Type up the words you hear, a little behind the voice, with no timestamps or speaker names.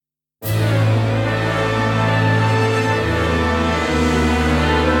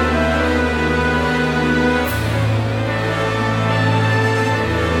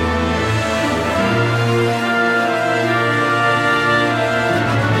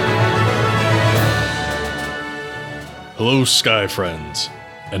Hello, Sky Friends,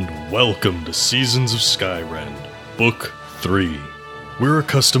 and welcome to Seasons of Skyrend, Book 3. We're a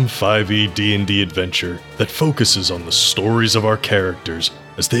custom 5e D&D adventure that focuses on the stories of our characters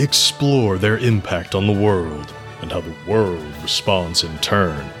as they explore their impact on the world and how the world responds in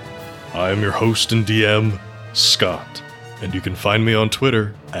turn. I am your host and DM, Scott, and you can find me on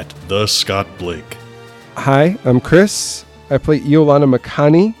Twitter at @TheScottBlake. Hi, I'm Chris. I play Iolana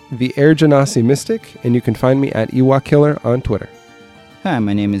Makani, the Air Genasi Mystic, and you can find me at Ewokiller on Twitter. Hi,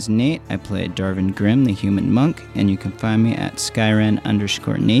 my name is Nate. I play Darvin Grimm, the Human Monk, and you can find me at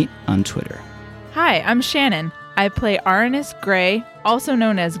Skyren_Nate on Twitter. Hi, I'm Shannon. I play Aranis Grey, also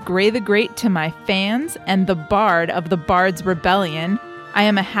known as Grey the Great to my fans, and the Bard of the Bard's Rebellion. I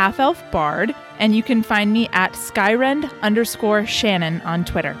am a half-elf bard, and you can find me at Skyrend_Shannon on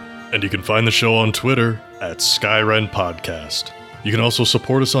Twitter. And you can find the show on Twitter at Skyrend Podcast. You can also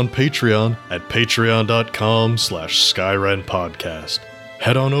support us on Patreon at patreon.com/Skyrend Podcast.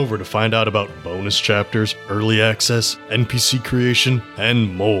 Head on over to find out about bonus chapters, early access, NPC creation,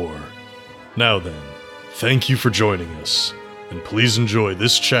 and more. Now then, thank you for joining us, and please enjoy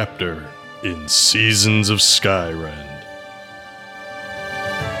this chapter in Seasons of Skyrend.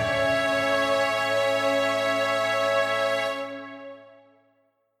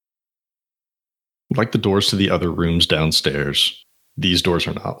 Like the doors to the other rooms downstairs, these doors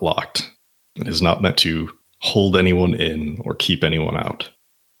are not locked. It is not meant to hold anyone in or keep anyone out.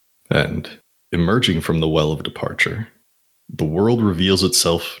 And emerging from the well of departure, the world reveals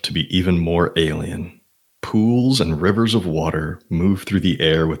itself to be even more alien. Pools and rivers of water move through the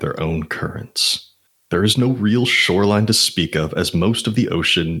air with their own currents. There is no real shoreline to speak of, as most of the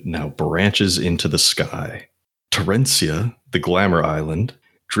ocean now branches into the sky. Terencia, the glamour island,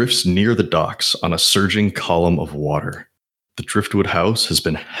 drifts near the docks on a surging column of water. The Driftwood House has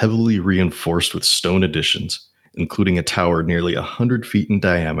been heavily reinforced with stone additions, including a tower nearly 100 feet in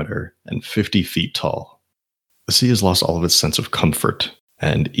diameter and 50 feet tall. The sea has lost all of its sense of comfort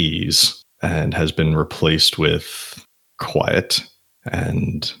and ease and has been replaced with quiet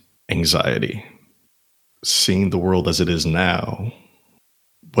and anxiety. Seeing the world as it is now,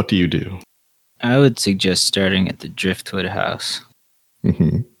 what do you do? I would suggest starting at the Driftwood House.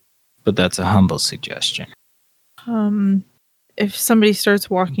 Mm-hmm. But that's a humble suggestion. If somebody starts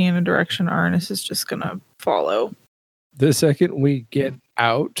walking in a direction, Arnis is just gonna follow. The second we get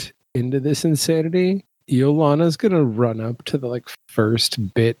out into this insanity, Iolana's gonna run up to the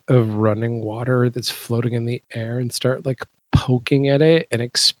first bit of running water that's floating in the air and start poking at it and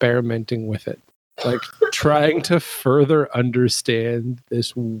experimenting with it. Trying to further understand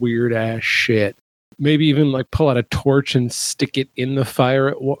this weird ass shit. Maybe even pull out a torch and stick it in the fire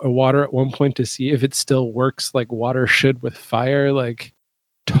at water at one point to see if it still works like water should with fire.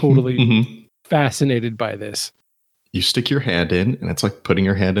 Totally fascinated by this. You stick your hand in, and it's like putting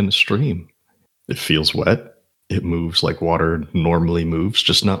your hand in a stream. It feels wet. It moves like water normally moves,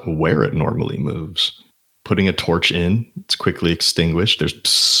 just not where it normally moves. Putting a torch in, it's quickly extinguished. There's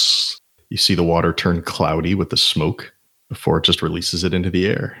psst. You see the water turn cloudy with the smoke before it just releases it into the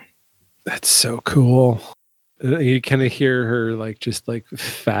air. That's so cool. You kind of hear her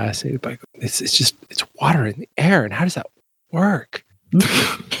fascinated by it's water in the air, and how does that work?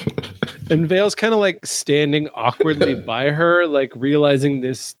 And Vale's kind of standing awkwardly by her, realizing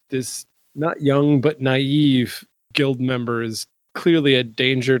this not young but naive guild member is clearly a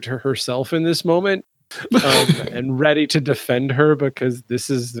danger to herself in this moment, and ready to defend her because this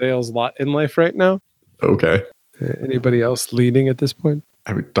is Vale's lot in life right now. Okay. Anybody else leading at this point?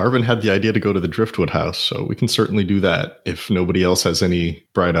 Darvin had the idea to go to the Driftwood House, so we can certainly do that if nobody else has any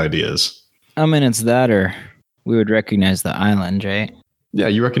bright ideas. It's that, or we would recognize the island, right? Yeah,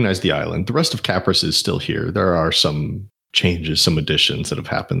 you recognize the island. The rest of Capris is still here. There are some changes, some additions that have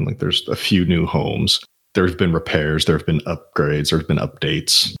happened. There's a few new homes. There have been repairs. There have been upgrades. There have been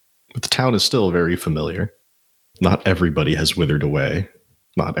updates. But the town is still very familiar. Not everybody has withered away.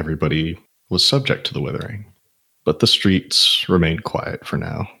 Not everybody was subject to the withering. But the streets remain quiet for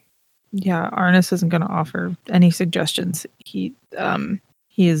now. Yeah, Arnis isn't going to offer any suggestions. He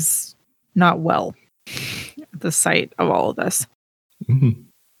is not well at the sight of all of this. Mm-hmm.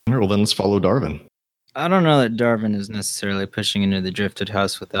 All right, well then let's follow Darvin. I don't know that Darvin is necessarily pushing into the Driftwood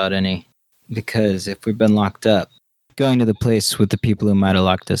House without any, because if we've been locked up, going to the place with the people who might have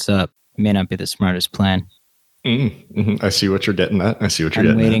locked us up may not be the smartest plan. Mm-hmm. I see what you're getting at. I'm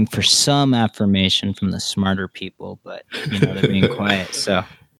waiting for some affirmation from the smarter people, but they're being quiet. So,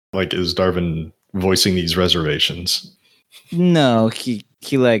 is Darvin voicing these reservations? No, he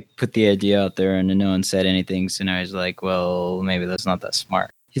put the idea out there, and no one said anything. So now he's like, well, maybe that's not that smart.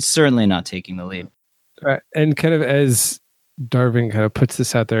 He's certainly not taking the lead. And kind of as Darvin kind of puts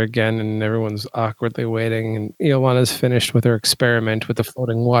this out there again, and everyone's awkwardly waiting, and Iolana's finished with her experiment with the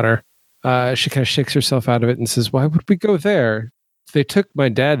floating water. She kind of shakes herself out of it and says, "Why would we go there? If they took my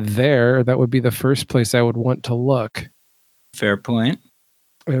dad there, that would be the first place I would want to look." Fair point.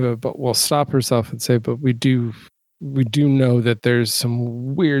 But we'll stop herself and say, "But we do know that there's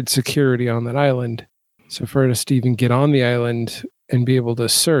some weird security on that island. So for us to even get on the island and be able to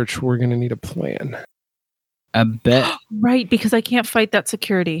search, we're going to need a plan." I bet Right, because I can't fight that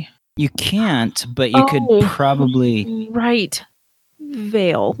security. you can't, but you could probably. Right.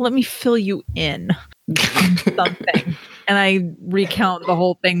 Vale, let me fill you in on something. And I recount the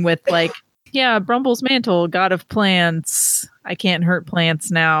whole thing with like, yeah, Brumble's mantle, god of plants. I can't hurt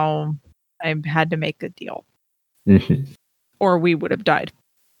plants now. I had to make a deal. Or we would have died.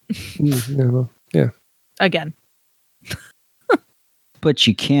 Yeah. Again. But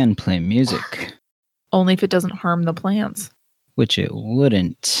you can play music, Only if it doesn't harm the plants. which it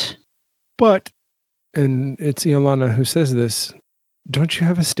wouldn't. But, and it's Iolana who says this, don't you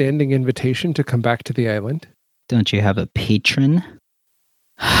have a standing invitation to come back to the island? Don't you have a patron?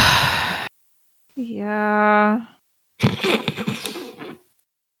 Yeah.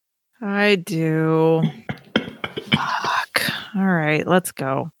 I do. Fuck. All right, let's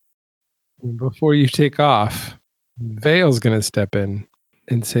go. Before you take off, Vale's going to step in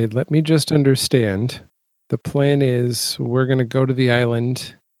and say, let me just understand. The plan is we're going to go to the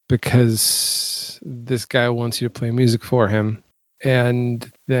island because this guy wants you to play music for him.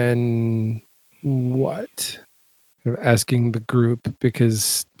 And then what? Asking the group,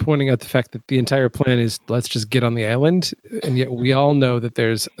 because pointing out the fact that the entire plan is let's just get on the island. And yet we all know that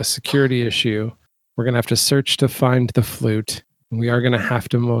there's a security issue. We're going to have to search to find the flute. We are going to have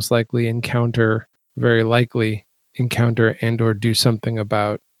to most likely very likely encounter and or do something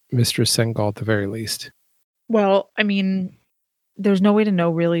about Mistress Sengal at the very least. Well, I mean, there's no way to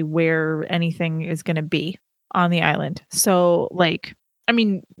know really where anything is going to be on the island. So, like, I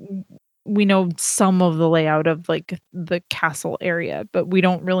mean, we know some of the layout of like the castle area, but we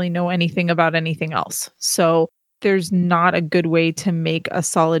don't really know anything about anything else. So there's not a good way to make a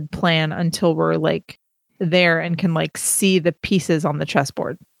solid plan until we're like there and can like see the pieces on the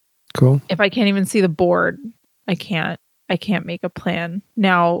chessboard. Cool. If I can't even see the board, I can't make a plan.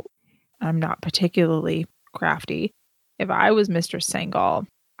 Now, I'm not particularly crafty. If I was Mistress Sengal,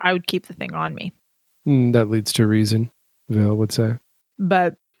 I would keep the thing on me. That leads to reason, Vale would say.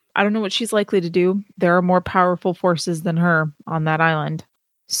 But I don't know what she's likely to do. There are more powerful forces than her on that island.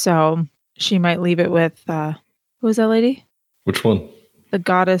 So she might leave it with, who was that lady? Which one? The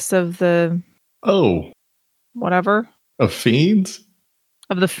goddess of the... Oh. Whatever. Of fiends?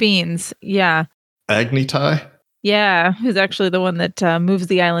 Of the fiends, yeah. Agnitai? Yeah, who's actually the one that moves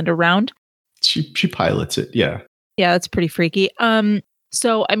the island around. She pilots it, yeah. Yeah, that's pretty freaky.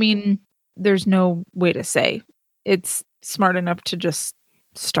 So, I mean, there's no way to say. It's smart enough to just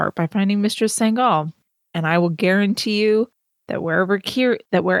start by finding Mistress Sengal. And I will guarantee you that wherever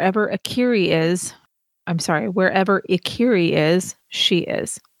Akiri is, she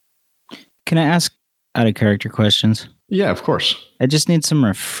is. Can I ask out of character questions? Yeah, of course. I just need some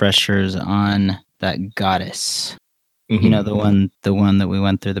refreshers on that goddess. Mm-hmm. You know, the one that we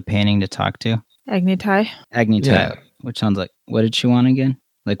went through the painting to talk to? Agnitai? Agnitai. Yeah. Which sounds like, what did she want again?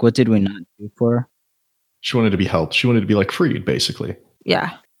 Like, what did we not do for her? She wanted to be helped. She wanted to be like freed, basically.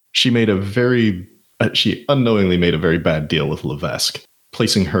 Yeah. She unknowingly made a very bad deal with Levesque,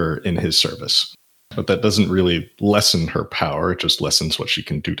 placing her in his service. But that doesn't really lessen her power. It just lessens what she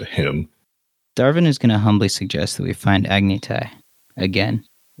can do to him. Darvin is going to humbly suggest that we find Agnitai again,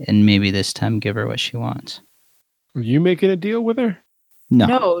 and maybe this time give her what she wants. Are you making a deal with her?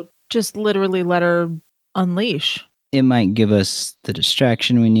 No, just literally let her unleash. It might give us the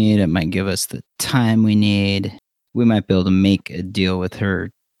distraction we need. It might give us the time we need. We might be able to make a deal with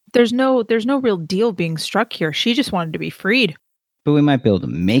her. There's no real deal being struck here. She just wanted to be freed. But we might be able to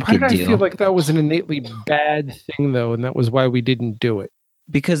make Why a did deal. I feel like that was an innately bad thing, though, and that was why we didn't do it?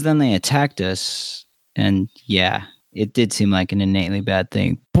 Because then they attacked us, and yeah, it did seem like an innately bad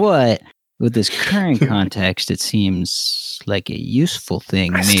thing. But with this current context, it seems like a useful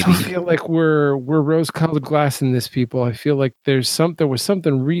thing. I still feel like we're rose-colored glass in this, people. I feel like there was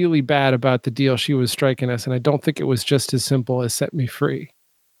something really bad about the deal she was striking us, and I don't think it was just as simple as set me free.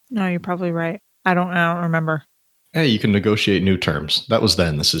 No, you're probably right. I don't remember. Hey, you can negotiate new terms. That was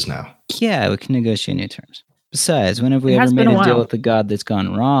then, this is now. Yeah, we can negotiate new terms. Besides, when have we It ever has made been a a deal while. with a god that's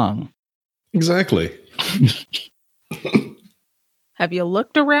gone wrong? Exactly. Have you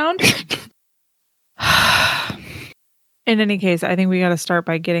looked around? In any case, I think we got to start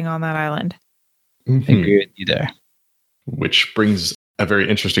by getting on that island. I agree with you there. Which brings a very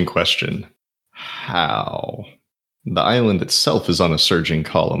interesting question. How? The island itself is on a surging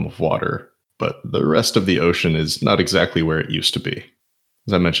column of water, but the rest of the ocean is not exactly where it used to be.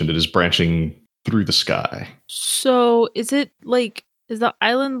 As I mentioned, it is branching through the sky. So is the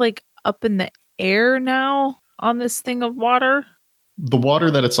island like up in the air now on this thing of water? The water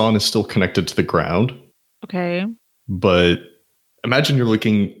that it's on is still connected to the ground, Okay. but imagine you're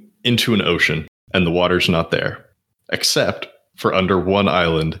looking into an ocean and the water's not there, except for under one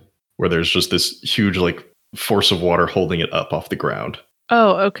island where there's just this huge force of water holding it up off the ground.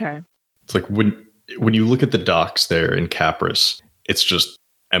 Oh, okay. It's like when you look at the docks there in Capris, it's just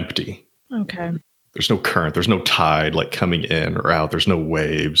empty. Okay. There's no current, there's no tide coming in or out, there's no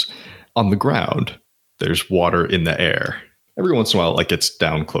waves. On the ground, there's water in the air. Every once in a while it gets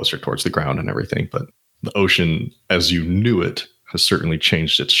down closer towards the ground and everything, but the ocean as you knew it has certainly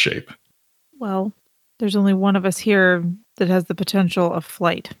changed its shape. Well, there's only one of us here that has the potential of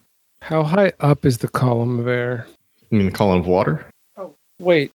flight. How high up is the column of air? You mean the column of water? Oh,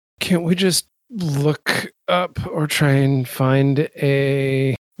 wait. Can't we just look up or try and find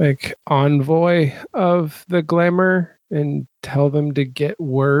a envoy of the Glamour and tell them to get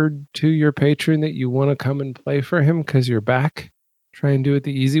word to your patron that you want to come and play for him because you're back? Try and do it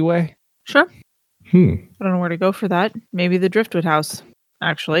the easy way? Sure. I I don't know where to go for that. Maybe the Driftwood House,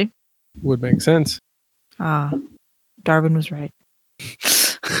 actually. Would make sense. Darwin was right.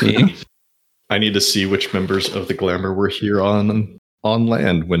 See? I need to see which members of the Glamour were here on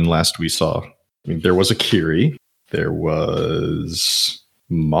land when last we saw. I mean, there was Akiri, there was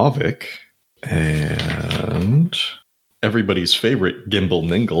Mavic, and everybody's favorite Gimbal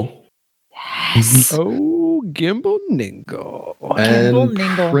Ningle. Yes. Oh, Gimbal Ningle. And Gimbal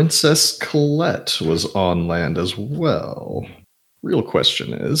Ningle. Princess Colette was on land as well. Real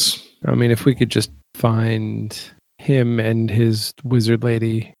question is, I mean, if we could just find him and his wizard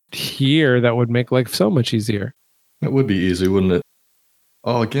lady here, that would make life so much easier. that would be easy, wouldn't it?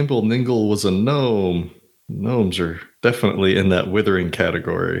 Oh, Gimbal Ningle was a gnome. Gnomes are definitely in that withering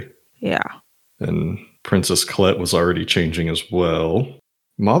category. Yeah. And Princess Colette was already changing as well.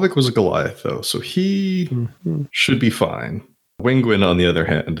 Mavic was a Goliath, though, so he should be fine. Wingwin, on the other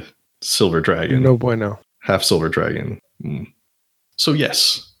hand, Silver Dragon. No bueno. Half Silver Dragon. So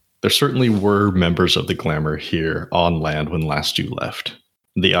yes, there certainly were members of the Glamour here on land when last you left.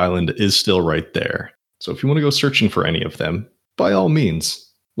 The island is still right there. So if you want to go searching for any of them, by all means,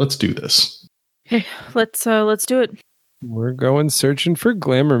 let's do this. Okay, let's do it. We're going searching for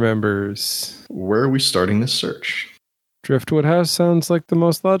Glamour members. Where are we starting this search? Driftwood House sounds like the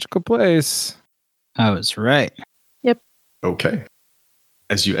most logical place. I was right. Okay.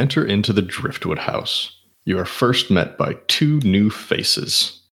 As you enter into the Driftwood House, you are first met by two new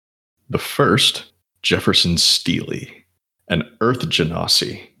faces. The first, Jefferson Steely, an Earth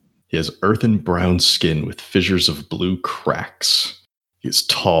Genasi. He has earthen brown skin with fissures of blue cracks. He is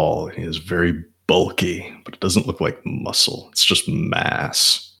tall and he is very bulky, but it doesn't look like muscle. It's just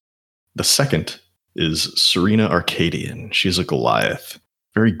mass. The second is Serena Arcadian. She's a Goliath.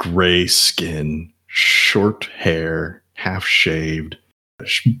 Very gray skin, short hair, half shaved,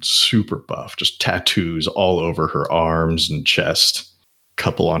 super buff, just tattoos all over her arms and chest,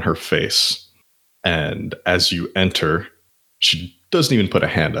 couple on her face. And as you enter, she doesn't even put a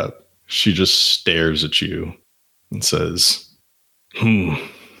hand up. She just stares at you and says,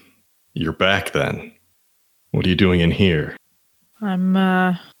 you're back then. What are you doing in here?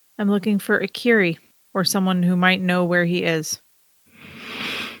 I'm looking for Akiri or someone who might know where he is.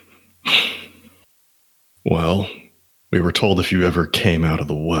 Well, we were told if you ever came out of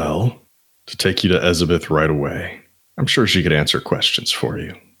the well, to take you to Elizabeth right away. I'm sure she could answer questions for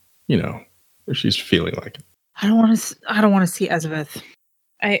you. You know, if she's feeling like it. I don't want to see Elizabeth.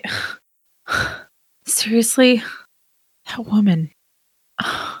 Seriously, that woman.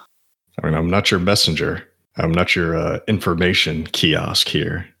 I mean, I'm not your messenger. I'm not your information kiosk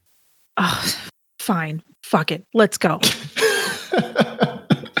here. Fine. Fuck it. Let's go.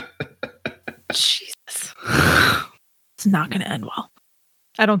 Jesus. It's not going to end well.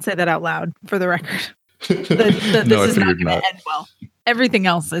 I don't say that out loud, for the record. This is not going to end well. Everything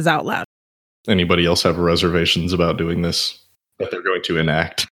else is out loud. Anybody else have reservations about doing this that they're going to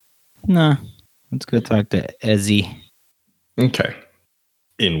enact? No. Let's go talk to Ezzy. Okay.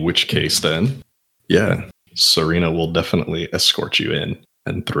 In which case, then, yeah, Serena will definitely escort you in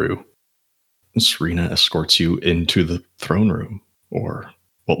and through. Serena escorts you into the throne room, or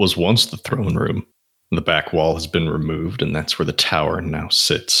what was once the throne room. The back wall has been removed, and that's where the tower now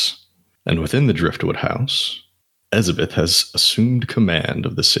sits. And within the Driftwood House, Elizabeth has assumed command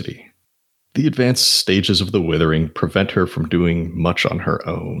of the city. The advanced stages of the withering prevent her from doing much on her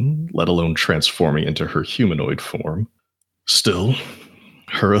own, let alone transforming into her humanoid form. Still,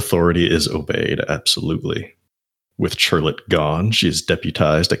 her authority is obeyed, absolutely. With Churlet gone, she has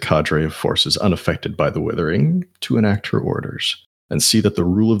deputized a cadre of forces unaffected by the withering to enact her orders and see that the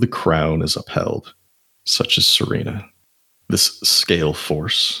rule of the crown is upheld, such as Serena. This scale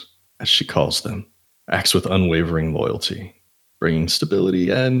force, as she calls them, acts with unwavering loyalty, bringing stability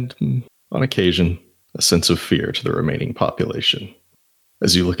and, on occasion, a sense of fear to the remaining population.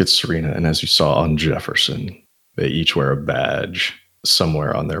 As you look at Serena and as you saw on Jefferson, they each wear a badge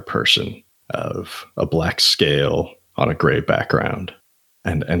somewhere on their person of a black scale on a gray background.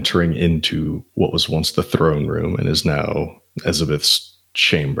 And entering into what was once the throne room and is now Elizabeth's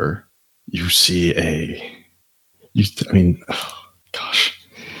chamber, you see gosh.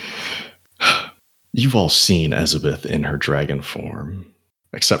 You've all seen Elizabeth in her dragon form.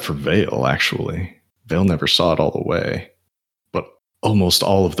 Except for Vale, actually. Vale never saw it all the way. But almost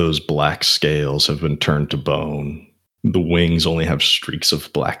all of those black scales have been turned to bone. The wings only have streaks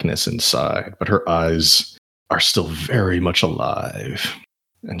of blackness inside, but her eyes are still very much alive.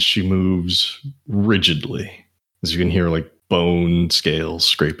 And she moves rigidly, as you can hear like bone scales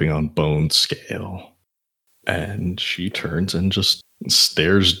scraping on bone scale. And she turns and just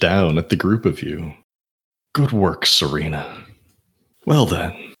stares down at the group of you. Good work, Serena. Well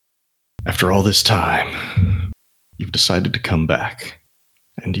then, after all this time, you've decided to come back,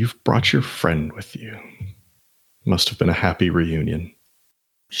 and you've brought your friend with you. Must have been a happy reunion.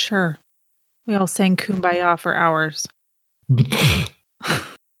 Sure. We all sang Kumbaya for hours.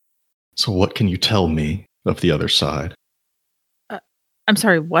 So what can you tell me of the other side? I'm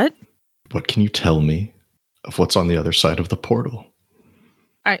sorry, what? What can you tell me of what's on the other side of the portal?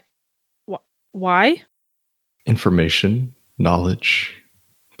 Why? Information, knowledge,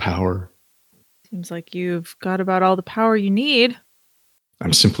 power. Seems like you've got about all the power you need.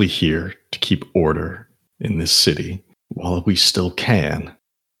 I'm simply here to keep order in this city while we still can.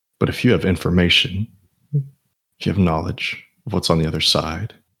 But if you have information, if you have knowledge of what's on the other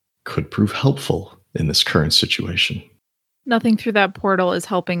side, could prove helpful in this current situation. Nothing through that portal is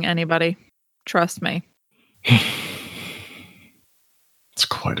helping anybody. Trust me. It's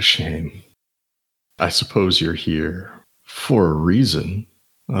quite a shame. I suppose you're here for a reason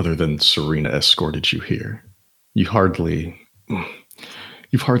other than Serena escorted you here. You've hardly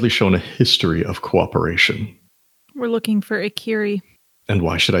shown a history of cooperation. We're looking for Akiri. And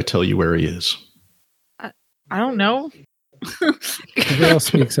why should I tell you where he is? I don't know. Vale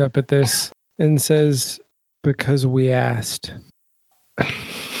speaks up at this and says, because we asked.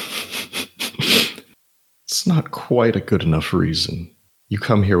 It's not quite a good enough reason. You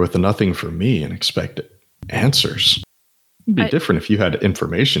come here with nothing for me and expect answers. It'd be different if you had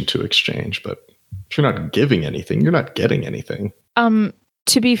information to exchange, but if you're not giving anything, you're not getting anything.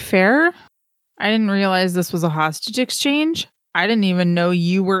 To be fair, I didn't realize this was a hostage exchange. I didn't even know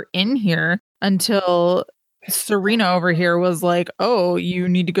you were in here until Serena over here was like, oh, you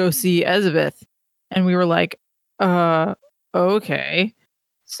need to go see Elizabeth. And we were like, okay.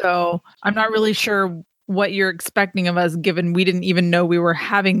 So I'm not really sure what you're expecting of us, given we didn't even know we were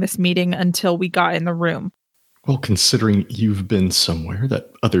having this meeting until we got in the room. Well, considering you've been somewhere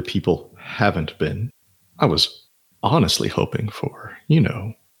that other people haven't been, I was honestly hoping for,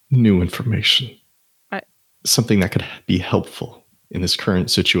 new information. Something that could be helpful in this current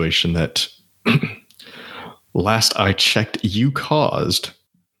situation that, last I checked, you caused.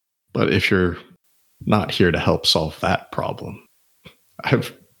 But if you're not here to help solve that problem, I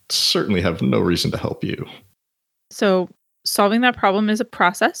certainly have no reason to help you. So solving that problem is a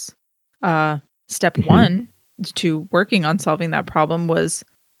process. Step one to working on solving that problem was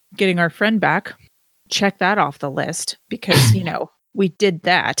getting our friend back. Check that off the list because, we did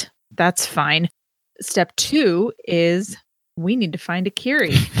that. That's fine. Step two is we need to find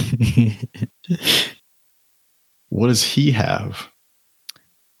Akiri. What does he have?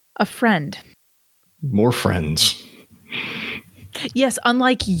 A friend. More friends. Yes,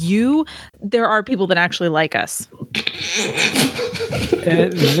 unlike you, there are people that actually like us.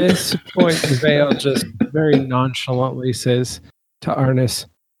 At this point, Vale just very nonchalantly says to Arnis,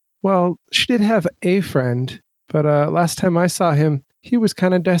 well, she did have a friend, but last time I saw him, he was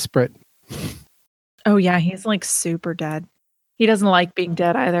kind of desperate. Oh, yeah, he's like super dead. He doesn't like being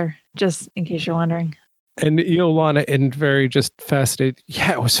dead either, just in case you're wondering. And Iolana, and very just fascinated.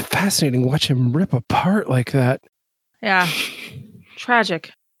 Yeah, it was fascinating watching him rip apart like that. Yeah.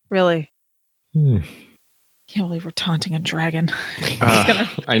 Tragic, really. Can't believe we're taunting a dragon.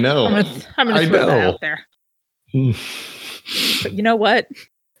 I know. I'm gonna throw that out there. But you know what?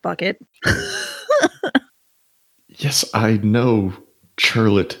 bucket. Yes, I know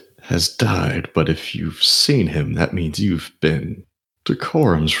Charlotte has died, but if you've seen him, that means you've been to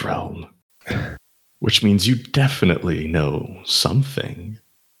Corum's realm. Which means you definitely know something.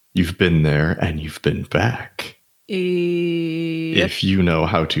 You've been there and you've been back. If you know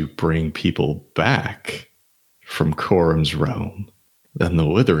how to bring people back from Corum's realm, then the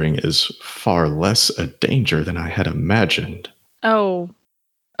Withering is far less a danger than I had imagined. Oh,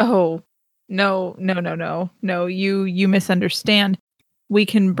 no, you misunderstand. We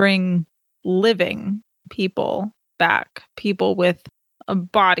can bring living people back, people with a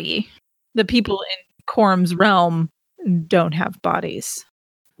body. The people in Corum's realm don't have bodies.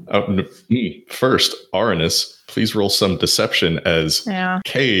 First, Aranus, please roll some deception as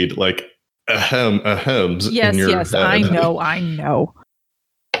Cade, like, ahems in your Yes, head. I know.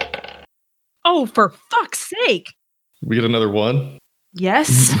 Oh, for fuck's sake. We get another one?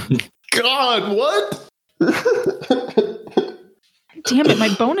 Yes. God, what? Damn it,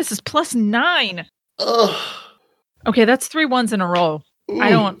 my bonus is +9. Ugh. Okay, that's 3 ones in a row. Ooh.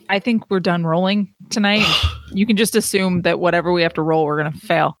 I think we're done rolling tonight. You can just assume that whatever we have to roll, we're going to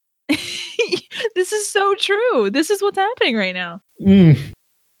fail. This is so true. This is what's happening right now.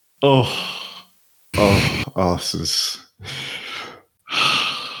 Oh, this is...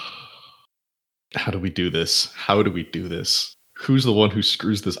 How do we do this? Who's the one who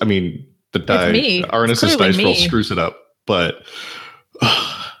screws this? I mean, the die, It's me. Arnis's dice roll me. screws it up, but...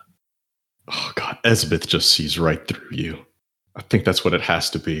 Oh, God, Esbeth just sees right through you. I think that's what it has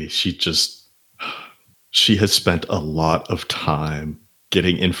to be. She has spent a lot of time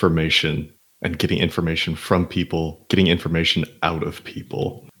getting information from people, getting information out of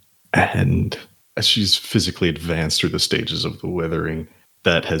people. And as she's physically advanced through the stages of the Withering,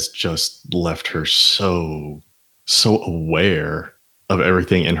 that has just left her so aware of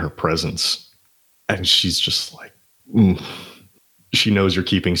everything in her presence. And she's just like, she knows you're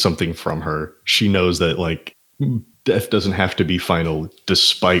keeping something from her. She knows that, like, death doesn't have to be final,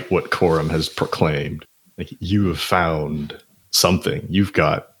 despite what Corum has proclaimed. Like, you have found something. You've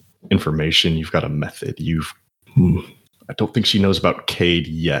got information. You've got a method. I don't think she knows about Cade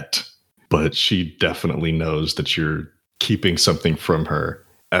yet, but she definitely knows that you're keeping something from her.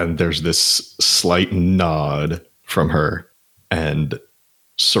 And there's this slight nod from her. And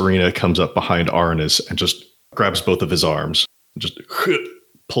Serena comes up behind Arnis and just grabs both of his arms and just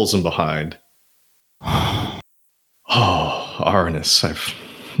pulls him behind. Oh, Arnis,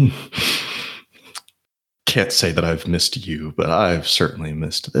 can't say that I've missed you, but I've certainly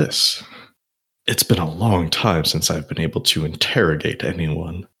missed this. It's been a long time since I've been able to interrogate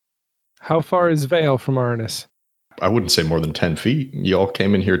anyone. How far is Vale from Arnis? I wouldn't say more than 10 feet. You all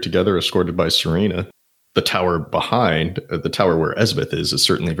came in here together, escorted by Serena. The tower behind, the tower where Esbeth is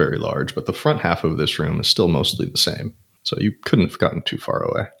certainly very large, but the front half of this room is still mostly the same. So you couldn't have gotten too far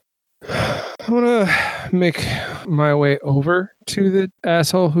away. I want to make my way over to the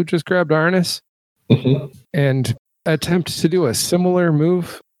asshole who just grabbed Arnis and attempt to do a similar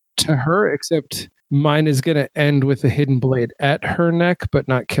move to her, except mine is going to end with a hidden blade at her neck, but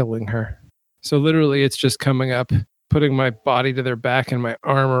not killing her. So literally it's just coming up, putting my body to their back and my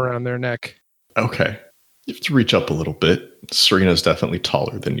arm around their neck. Okay. You have to reach up a little bit. Serena's definitely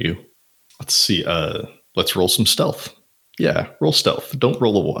taller than you. Let's see. Let's roll some stealth. Yeah, roll stealth. Don't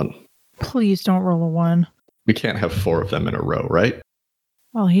roll a 1. Please don't roll a 1. We can't have 4 of them in a row, right?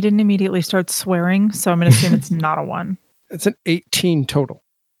 Well, he didn't immediately start swearing, so I'm going to assume it's not a 1. It's an 18 total.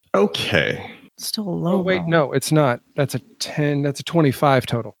 Okay. Still a low. Oh, wait, roll. no, it's not. That's a 10. That's a 25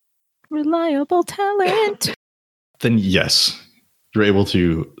 total. Reliable talent. Then yes, you're able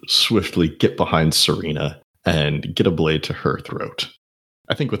to swiftly get behind Serena and get a blade to her throat.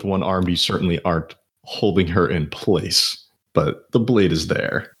 I think with one arm, you certainly aren't holding her in place, but the blade is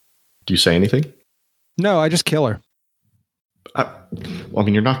there. Do you say anything? No, I just kill her. Well, I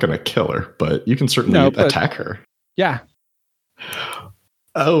mean, you're not going to kill her, but you can certainly attack her. Yeah.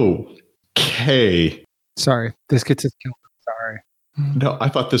 Okay. Sorry, this gets us killed. Sorry. No, I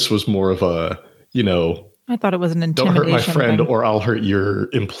thought this was more of a, I thought it was an don't hurt intimidation my friend thing. or I'll hurt your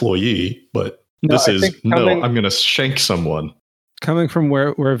employee, but No, this I is, think no, I'm going to shank someone. Coming from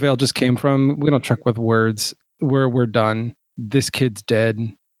where Vale just came from, we don't truck with words. We're done. This kid's dead.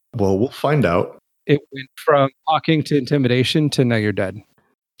 Well, we'll find out. It went from talking to intimidation to now you're dead.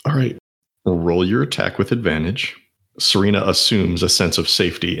 All right. Roll your attack with advantage. Serena assumes a sense of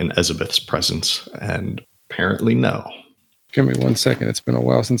safety in Esbeth's presence, and apparently no. Give me 1 second. It's been a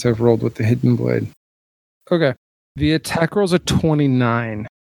while since I've rolled with the hidden blade. Okay. The attack roll's a 29.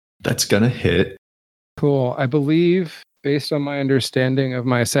 That's going to hit. Cool. I believe Based on my understanding of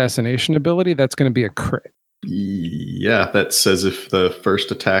my assassination ability, that's going to be a crit. Yeah, that says if the first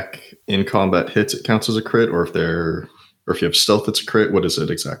attack in combat hits, it counts as a crit, or if you have stealth, it's a crit. What is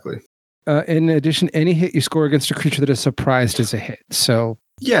it exactly? In addition, any hit you score against a creature that is surprised is a hit. So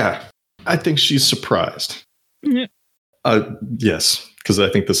yeah, I think she's surprised. Yeah. Yes, because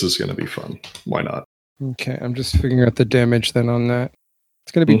I think this is going to be fun. Why not? okay, I'm just figuring out the damage then on that.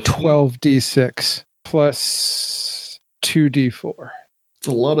 It's going to be 12d6 plus 2d4. It's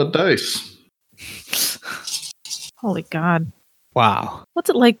a lot of dice. Holy God. Wow. What's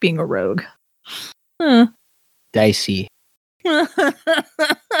it like being a rogue? Huh. Dicey. That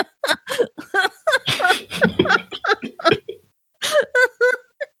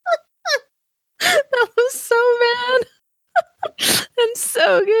was so bad and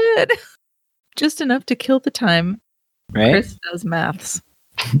so good. Just enough to kill the time. Right? Chris does maths.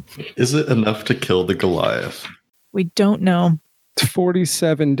 Is it enough to kill the Goliath? We don't know. It's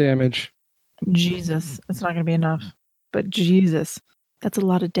 47 damage. Jesus, it's not going to be enough. But Jesus, that's a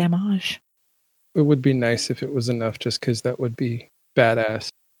lot of damage. It would be nice if it was enough just because that would be badass.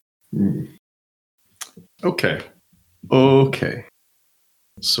 Okay.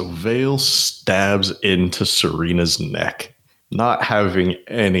 So Vale stabs into Serena's neck, not having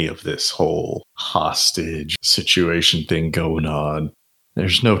any of this whole hostage situation thing going on.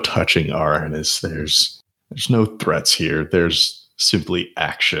 There's no touching Arnis. There's no threats here. There's simply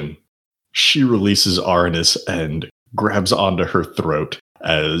action. She releases Arnis and grabs onto her throat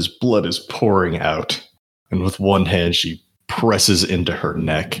as blood is pouring out. And with one hand, she presses into her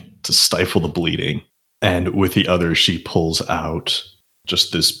neck to stifle the bleeding. And with the other, she pulls out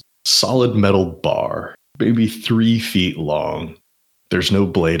just this solid metal bar, maybe 3 feet long. There's no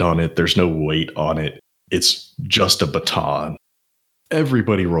blade on it. There's no weight on it. It's just a baton.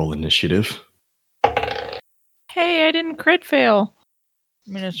 Everybody roll initiative. Hey, I didn't crit fail.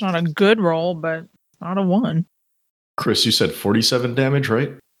 I mean, it's not a good roll, but not a 1. Chris, you said 47 damage,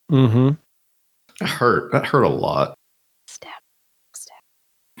 right? Mm-hmm. That hurt. That hurt a lot. Stab.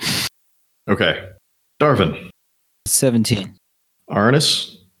 Okay. Darvin. 17.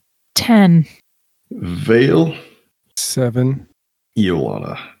 Arnis. 10. Vale. 7.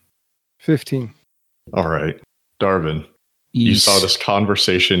 Iolana. 15. All right. Darvin, you saw this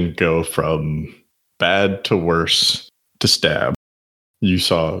conversation go from bad to worse to stab. You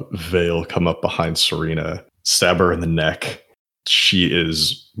saw Vale come up behind Serena, stab her in the neck. She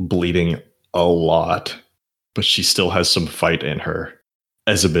is bleeding a lot, but she still has some fight in her.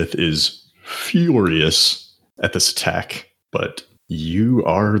 Elizabeth is furious at this attack, but you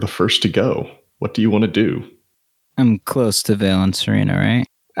are the first to go. What do you want to do? I'm close to Vale and Serena, right?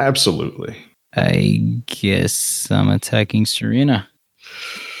 Absolutely. I guess I'm attacking Serena.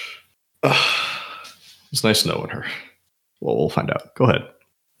 It's nice knowing her. Well, we'll find out. Go ahead.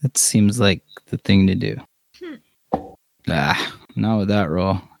 That seems like the thing to do. Not with that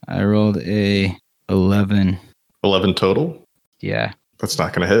roll. I rolled a 11. 11 total? Yeah. That's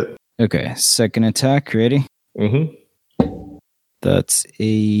not going to hit. Okay, second attack. Ready? Mm-hmm. That's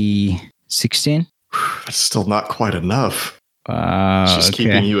a 16. That's still not quite enough. She's Okay.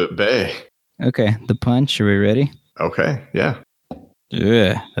 keeping you at bay. Okay, the punch. Are we ready? Okay, yeah.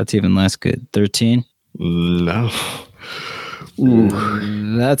 Yeah, that's even less good. 13. No.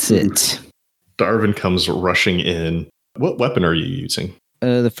 Ooh. That's it. Darvin comes rushing in. What weapon are you using?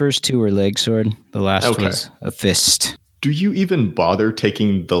 The first two were leg sword. The last Okay. was a fist. Do you even bother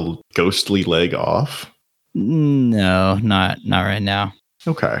taking the ghostly leg off? No, not right now.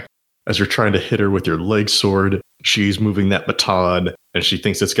 Okay. As you're trying to hit her with your leg sword, she's moving that baton, and she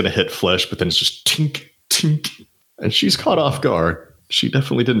thinks it's going to hit flesh, but then it's just tink, tink. And she's caught off guard. She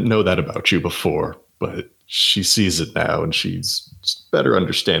definitely didn't know that about you before, but she sees it now, and she's better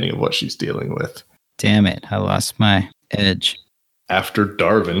understanding of what she's dealing with. Damn it, I lost my edge. After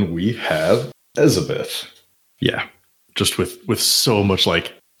Darvin, we have Elizabeth. Yeah, just with so much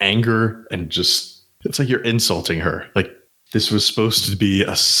like anger and just, it's like you're insulting her. Like, this was supposed to be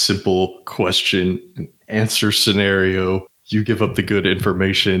a simple question and answer scenario. You give up the good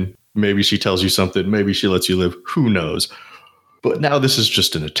information. Maybe she tells you something. Maybe she lets you live. Who knows? But now this is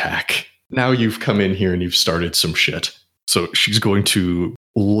just an attack. Now you've come in here and you've started some shit. So she's going to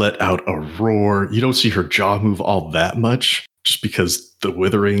let out a roar. You don't see her jaw move all that much just because the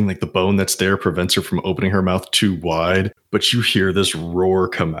withering, like the bone that's there, prevents her from opening her mouth too wide. But you hear this roar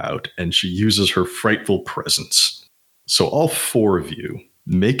come out and she uses her frightful presence. So all 4 of you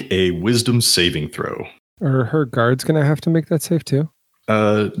make a wisdom saving throw. Are her guards going to have to make that save too?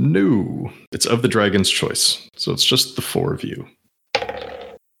 No. It's of the dragon's choice. So it's just the 4 of you.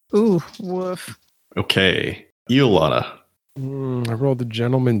 Ooh, woof. Okay. Iolana. I rolled a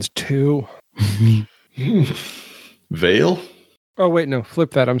gentleman's 2. Vale. Oh, wait, no.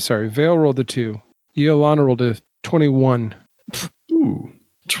 Flip that. I'm sorry. Vale rolled a 2. Iolana rolled a 21. Ooh.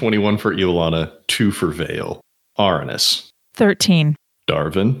 21 for Iolana, 2 for Vale. Aranis. 13.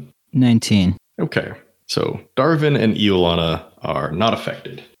 Darvin. 19. Okay. So Darvin and Iolana are not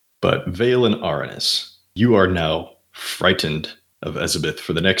affected. But Vale and Aranis, you are now frightened of Elizabeth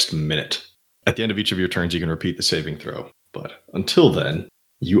for the next minute. At the end of each of your turns, you can repeat the saving throw. But until then,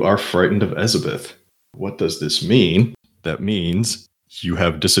 you are frightened of Elizabeth. What does this mean? That means you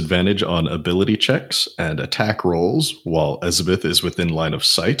have disadvantage on ability checks and attack rolls while Elizabeth is within line of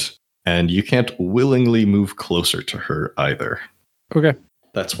sight. And you can't willingly move closer to her either. Okay.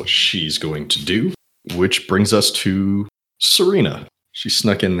 That's what she's going to do. Which brings us to Serena. She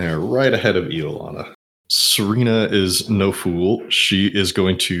snuck in there right ahead of Iolana. Serena is no fool. She is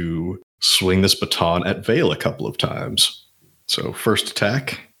going to swing this baton at Vale a couple of times. So first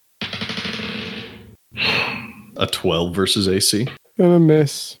attack. A 12 versus AC. Gonna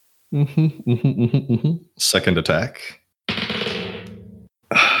miss. Second attack.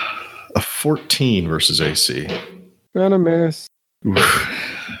 A 14 versus AC. Gonna miss. Oof.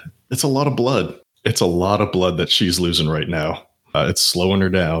 It's a lot of blood. It's a lot of blood that she's losing right now. It's slowing her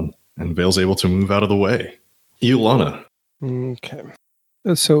down, and Vale's able to move out of the way. Iolana. Okay.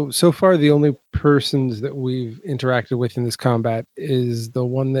 So far, the only persons that we've interacted with in this combat is the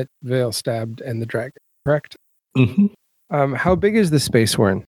one that Vale stabbed and the dragon, correct? Mm-hmm. How big is the space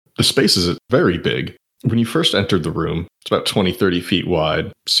we're in? The space is very big. When you first entered the room, it's about 20, 30 feet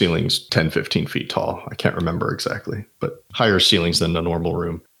wide, ceilings 10, 15 feet tall. I can't remember exactly, but higher ceilings than a normal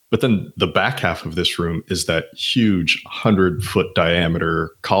room. But then the back half of this room is that huge 100-foot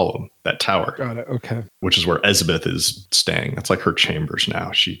diameter column, that tower. Got it. Okay. Which is where Elizabeth is staying. That's like her chambers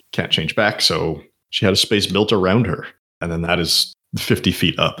now. She can't change back, so she had a space built around her. And then that is 50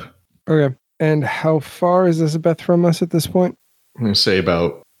 feet up. Okay. And how far is Elizabeth from us at this point? I'm going to say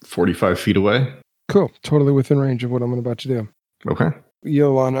about 45 feet away. Cool. Totally within range of what I'm about to do. Okay.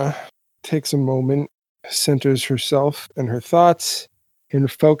 Iolana takes a moment, centers herself and her thoughts, and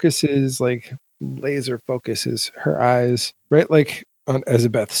focuses, like laser focuses her eyes right like on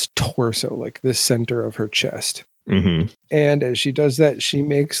Elizabeth's torso, like the center of her chest. Mm-hmm. And as she does that, she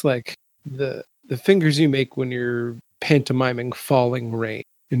makes like the fingers you make when you're pantomiming falling rain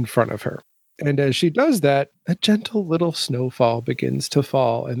in front of her. And as she does that, a gentle little snowfall begins to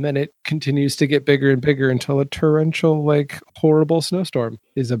fall, and then it continues to get bigger and bigger until a torrential, like horrible snowstorm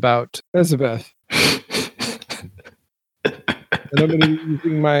is about Elizabeth. And I'm going to be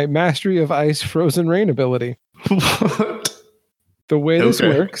using my Mastery of Ice Frozen Rain ability. What? The way this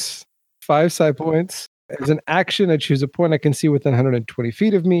works, 5 side points. As an action, I choose a point I can see within 120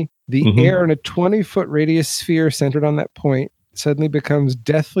 feet of me. The air in a 20-foot radius sphere centered on that point suddenly becomes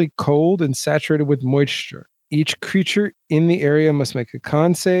deathly cold and saturated with moisture. Each creature in the area must make a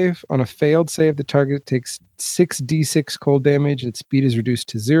con save. On a failed save, the target takes 6d6 cold damage. Its speed is reduced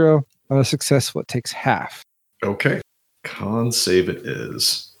to 0. On a successful, it takes half. Okay. Con save it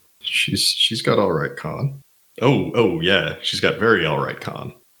is. She's got all right con. Oh yeah, she's got very all right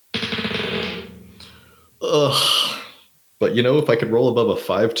con. Ugh. But if I could roll above a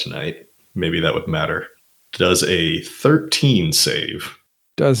 5 tonight, maybe that would matter. Does a 13 save?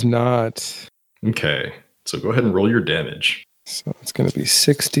 Does not. Okay, so go ahead and roll your damage. So it's going to be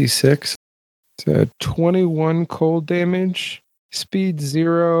 66. It's 21 cold damage, speed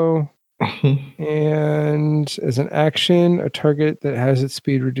 0. And as an action, a target that has its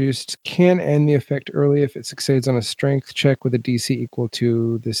speed reduced can end the effect early if it succeeds on a strength check with a DC equal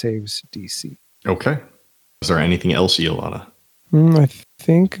to the save's DC. Okay. Is there anything else, Iolana? I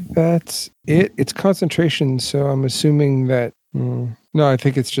think that's it. It's concentration, so I'm assuming that... no, I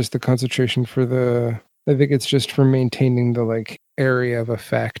think it's just the concentration for I think it's just for maintaining the, area of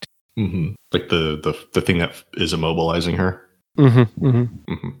effect. Mm-hmm. Like the thing that is immobilizing her? Mm-hmm.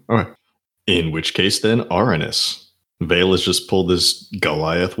 Mm-hmm. Mm-hmm. Okay. In which case, then, Aranis. Vale has just pulled this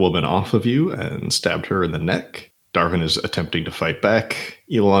Goliath woman off of you and stabbed her in the neck. Darvin is attempting to fight back.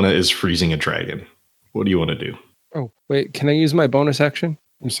 Iolana is freezing a dragon. What do you want to do? Oh, wait. Can I use my bonus action?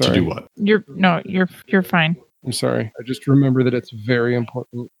 I'm sorry. To do what? You're fine. I'm sorry. I just remember that it's very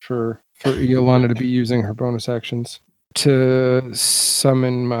important for Iolana to be using her bonus actions to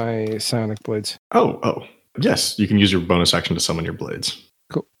summon my psionic blades. Oh. Yes, you can use your bonus action to summon your blades.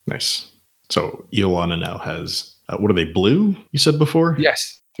 Cool. Nice. So Iolana now has, what are they, blue, you said before?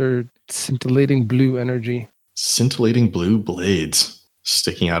 Yes. They're scintillating blue energy. Scintillating blue blades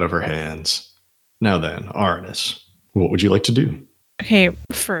sticking out of her hands. Now then, Aranis, what would you like to do? Okay,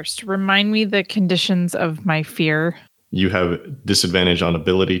 first, remind me the conditions of my fear. You have disadvantage on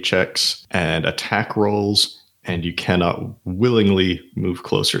ability checks and attack rolls, and you cannot willingly move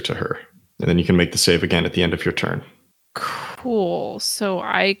closer to her. And then you can make the save again at the end of your turn. Cool. So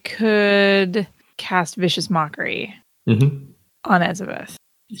I could cast Vicious Mockery Mm-hmm. on Ezabeth.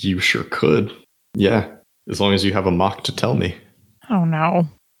 You sure could. Yeah, as long as you have a mock to tell me. Oh no.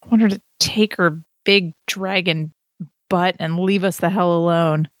 I want her to take her big dragon butt and leave us the hell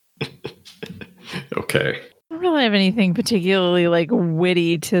alone. Okay. I don't really have anything particularly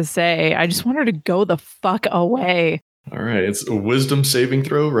witty to say. I just want her to go the fuck away. All right. It's a wisdom saving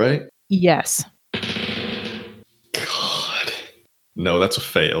throw, right? Yes. God. No, that's a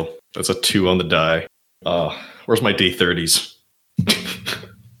fail. That's a 2 on the die. Where's my D30s?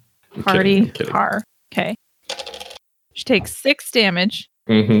 I'm Party kidding. har. Okay. She takes 6 damage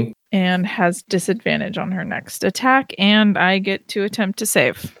Mm-hmm. and has disadvantage on her next attack, and I get to attempt to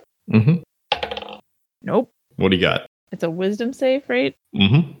save. Mm-hmm. Nope. What do you got? It's a wisdom save, right?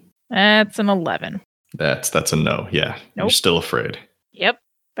 Mm-hmm. That's an 11. That's a no. Yeah. You're Nope. still afraid. Yep.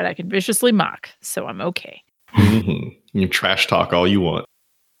 But I can viciously mock, so I'm okay. Mm-hmm. You trash talk all you want.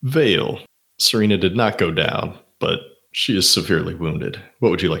 Vale. Serena did not go down, but she is severely wounded. What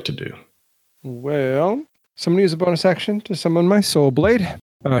would you like to do? Well, somebody use a bonus action to summon my Soul Blade.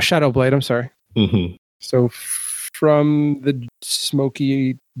 Shadow Blade, I'm sorry. Mm-hmm. So from the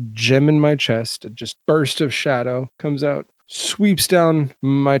smoky gem in my chest, a just burst of shadow comes out, sweeps down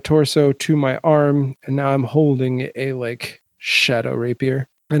my torso to my arm, and now I'm holding a shadow rapier.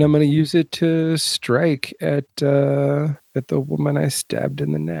 And I'm going to use it to strike at the woman I stabbed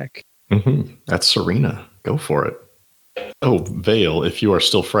in the neck. Mm-hmm. That's Serena. Go for it. Oh, Vale, if you are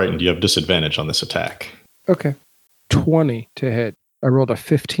still frightened, you have disadvantage on this attack. Okay. 20 to hit. I rolled a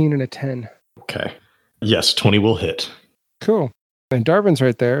 15 and a 10. Okay. Yes, 20 will hit. Cool. And Darvin's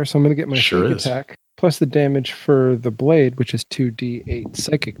right there, so I'm going to get my Sure sneak is. attack plus the damage for the blade, which is 2d8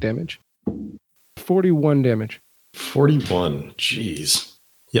 psychic damage. 41 damage. 41. Jeez.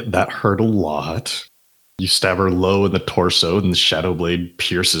 Yep, that hurt a lot. You stab her low in the torso, and the shadow blade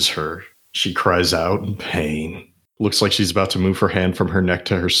pierces her. She cries out in pain. Looks like she's about to move her hand from her neck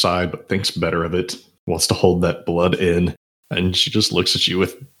to her side, but thinks better of it. Wants to hold that blood in. And she just looks at you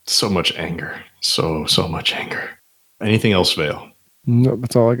with so much anger. So much anger. Anything else, Vale? Nope,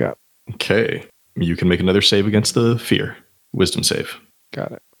 that's all I got. Okay. You can make another save against the fear. Wisdom save.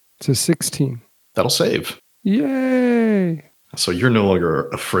 Got it. It's a 16. That'll save. Yay! So you're no longer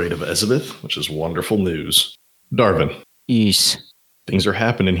afraid of Ezabeth, which is wonderful news. Darvin, Yeesh. things are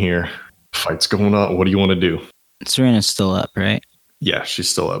happening here. Fight's going on. What do you want to do? Serena's still up, right? Yeah, she's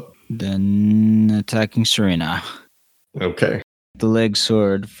still up. Then attacking Serena. Okay. The leg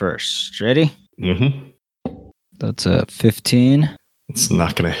sword first. Ready? Mm-hmm. That's a 15. It's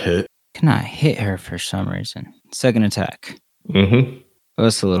not going to hit. Cannot hit her for some reason. Second attack. Mm-hmm. Oh,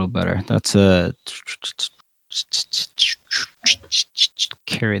 that's a little better. That's a...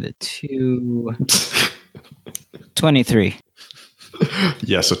 Carry the 2. 23.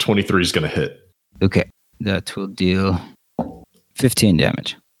 Yeah, so 23 is going to hit. Okay. That will deal 15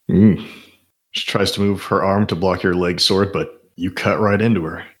 damage. She tries to move her arm to block your leg sword, but you cut right into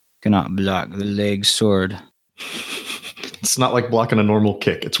her. Cannot block the leg sword. It's not like blocking a normal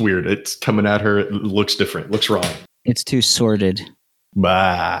kick. It's weird. It's coming at her. It looks different. Looks wrong. It's too sworded.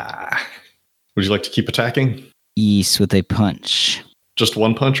 Bah. Would you like to keep attacking? East with a punch. Just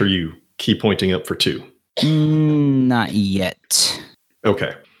one punch, or you keep pointing up for 2? Not yet.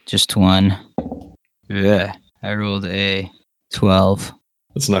 Okay. Just one. Yeah. I rolled a 12.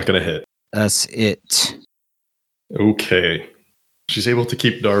 It's not going to hit. That's it. Okay. She's able to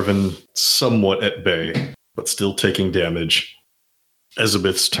keep Darvin somewhat at bay, but still taking damage.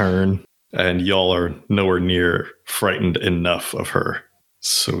 Ezabeth's turn, and y'all are nowhere near frightened enough of her.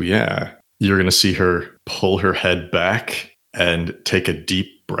 So yeah, you're going to see her pull her head back and take a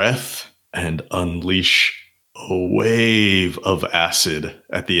deep breath and unleash a wave of acid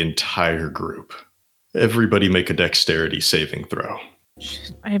at the entire group. Everybody make a dexterity saving throw.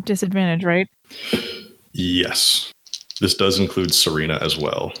 I have disadvantage, right? Yes. This does include Serena as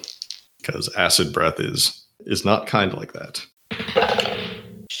well, because acid breath is not kind like that.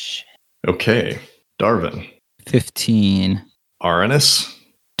 Shit. Okay. Darvin. 15. Aranis.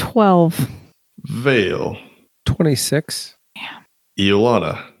 12. Vale. 26.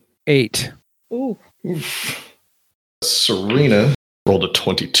 Iolana. 8. Ooh. Serena rolled a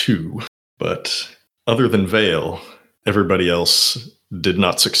 22, but other than Vale, everybody else did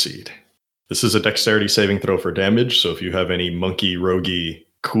not succeed. This is a dexterity saving throw for damage, so if you have any monkey, roguey,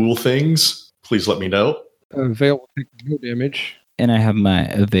 cool things, please let me know. Vale will take no damage. And I have my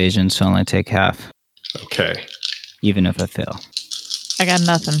evasion, so I only take half, Okay. even if I fail. I got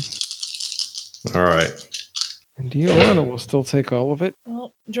nothing. All right. And Iolana will still take all of it.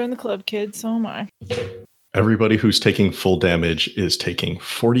 Well, join the club, kid. So am I. Everybody who's taking full damage is taking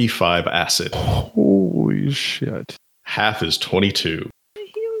 45 acid. Holy shit. Half is 22. My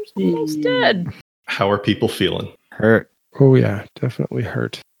healer's almost dead. How are people feeling? Hurt. Oh yeah, definitely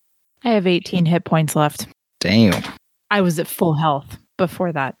hurt. I have 18 hit points left. Damn. I was at full health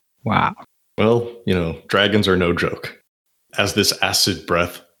before that. Wow. Well, dragons are no joke. As this acid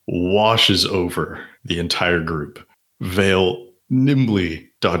breath washes over the entire group, Vale nimbly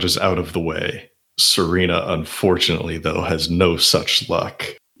dodges out of the way. Serena, unfortunately, though, has no such luck.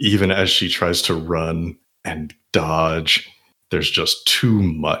 Even as she tries to run and dodge, there's just too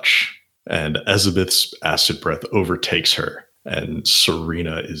much. And Elizabeth's acid breath overtakes her, and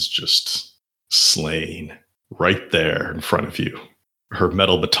Serena is just slain right there in front of you. Her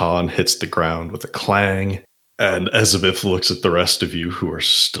metal baton hits the ground with a clang, and Elizabeth looks at the rest of you who are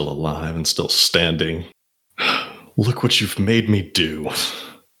still alive and still standing. Look what you've made me do.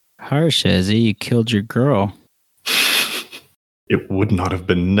 Harsh, Ezzy, you killed your girl. It would not have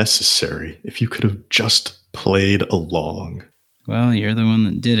been necessary if you could have just played along. Well, you're the one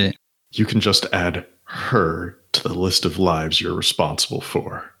that did it. You can just add her to the list of lives you're responsible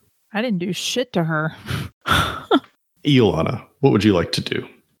for. I didn't do shit to her. Iolana, what would you like to do?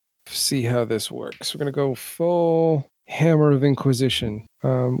 See how this works. We're going to go full Hammer of Inquisition.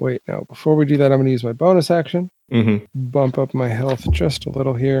 Wait, no. Before we do that, I'm going to use my bonus action. Mm-hmm. Bump up my health just a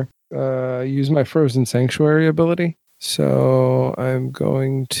little here. Use my Frozen Sanctuary ability. So I'm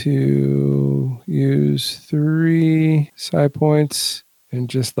going to use 3 psi points and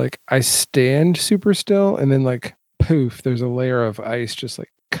just I stand super still and then poof, there's a layer of ice just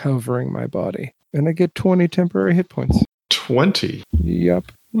covering my body. And I get 20 temporary hit points. 20?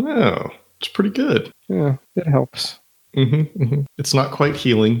 Yep. Wow, it's pretty good. Yeah, it helps. It's not quite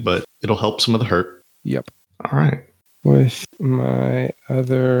healing, but it'll help some of the hurt. Yep. All right. With my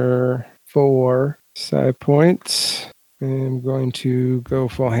other 4 psi points, I'm going to go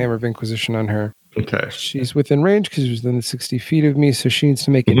full Hammer of Inquisition on her. Okay. She's within range because she's within 60 feet of me, so she needs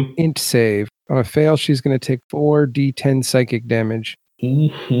to make an int save. On a fail, she's going to take 4d10 psychic damage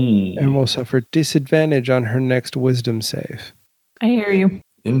and will suffer disadvantage on her next wisdom save. I hear you.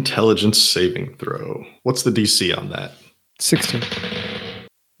 Intelligence saving throw. What's the DC on that? 16.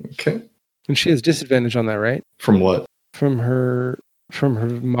 Okay. And she has disadvantage on that, right? From what? From her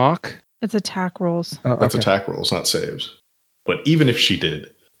mock? It's attack rolls. Oh, That's okay. attack rolls, not saves. But even if she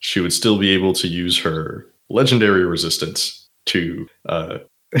did, she would still be able to use her legendary resistance to,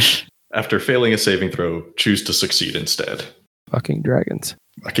 after failing a saving throw, choose to succeed instead. Fucking dragons.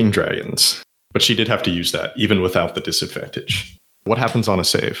 Fucking dragons. But she did have to use that, even without the disadvantage. What happens on a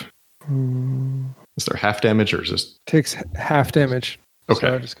save? Is there half damage or is this... Takes half damage. Okay.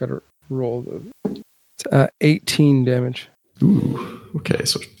 So I just got to roll it's 18 damage. Ooh, okay,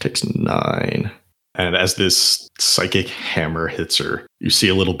 so it takes 9. And as this psychic hammer hits her, you see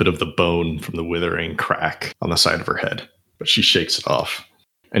a little bit of the bone from the withering crack on the side of her head, but she shakes it off.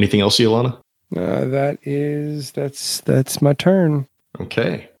 Anything else, Iolana? That's my turn.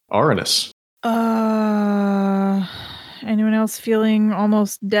 Okay. Aranus. Anyone else feeling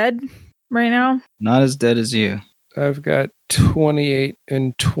almost dead right now? Not as dead as you. I've got 28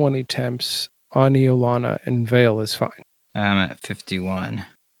 and 20 temps on Iolana, and Vale is fine. I'm at 51.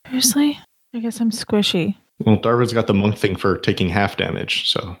 Seriously? I guess I'm squishy. Well, Darvin's got the monk thing for taking half damage,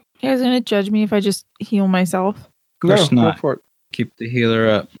 so... You guys gonna judge me if I just heal myself? Of course No, not. go for it. Keep the healer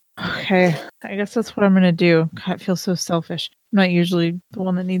up. Okay. I guess that's what I'm gonna do. God, it feels so selfish. I'm not usually the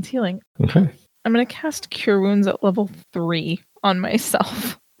one that needs healing. Okay. I'm gonna cast Cure Wounds at level 3 on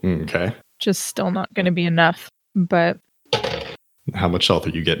myself. Okay. Just still not gonna be enough. But How much health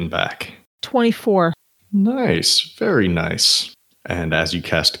are you getting back? 24. Nice. Very nice. And as you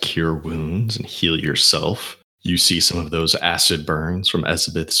cast Cure Wounds and heal yourself, you see some of those acid burns from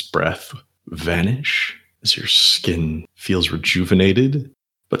Elizabeth's breath vanish as your skin feels rejuvenated.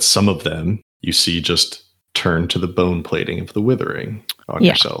 But some of them you see just turn to the bone plating of the withering on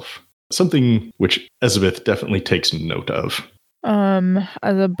yourself. Something which Elizabeth definitely takes note of.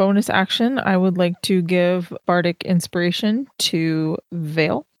 As a bonus action, I would like to give Bardic Inspiration to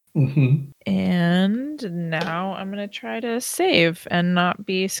Vale. And now I'm going to try to save and not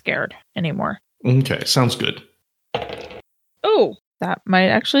be scared anymore. Okay, sounds good. Oh, that might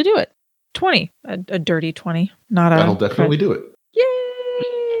actually do it. 20. A dirty 20. Not a... That'll definitely do it.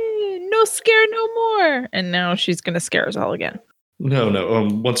 Yay! No scare no more! And now she's going to scare us all again. No.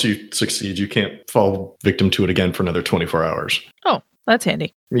 Once you succeed, you can't fall victim to it again for another 24 hours. Oh, that's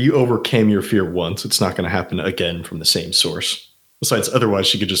handy. You overcame your fear once. It's not going to happen again from the same source. Besides, otherwise,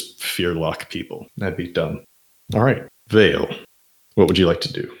 she could just fear lock people. That'd be dumb. All right. Vale, what would you like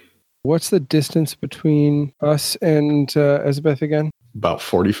to do? What's the distance between us and Ezebeth again? About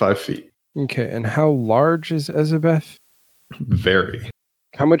 45 feet. Okay, and how large is Ezebeth? Very.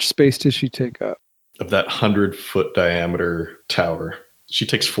 How much space does she take up? Of that 100-foot diameter tower, she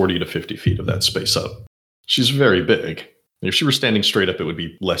takes 40 to 50 feet of that space up. She's very big. If she were standing straight up, it would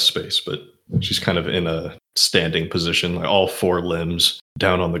be less space, but she's kind of in a standing position, like all four limbs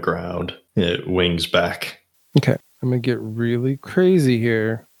down on the ground, wings back. Okay, I'm going to get really crazy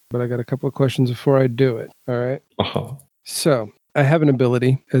here, but I got a couple of questions before I do it. All right. Uh-huh. So I have an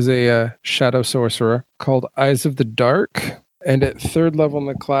ability as a shadow sorcerer called Eyes of the Dark. And at 3rd level in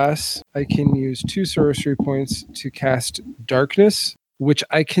the class, I can use 2 sorcery points to cast darkness, which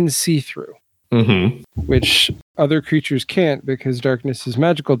I can see through. Mm-hmm. Which other creatures can't, because darkness is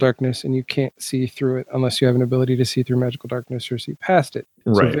magical darkness and you can't see through it unless you have an ability to see through magical darkness or see past it.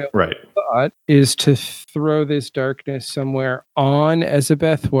 Right. Thought is to throw this darkness somewhere on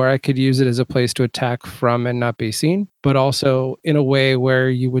Ezebeth where I could use it as a place to attack from and not be seen, but also in a way where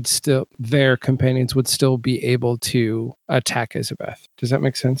their companions would still be able to attack Ezebeth. Does that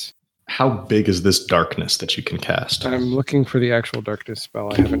make sense? How big is this darkness that you can cast? I'm looking for the actual darkness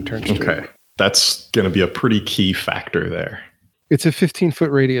spell. I haven't turned to it. Okay. That's going to be a pretty key factor there. It's a 15-foot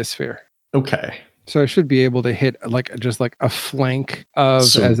radius sphere. Okay. So I should be able to hit just a flank of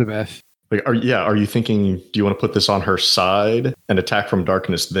Ezebeth. Are you thinking, do you want to put this on her side and attack from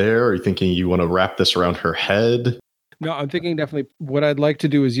darkness there? Or are you thinking you want to wrap this around her head? No, I'm thinking definitely what I'd like to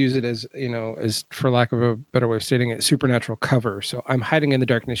do is use it as, as for lack of a better way of stating it, supernatural cover. So I'm hiding in the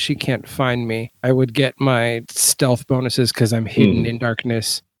darkness. She can't find me. I would get my stealth bonuses because I'm hidden in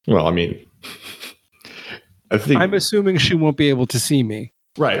darkness. Well, I mean, I'm assuming she won't be able to see me.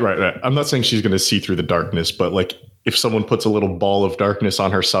 Right. I'm not saying she's going to see through the darkness, but like if someone puts a little ball of darkness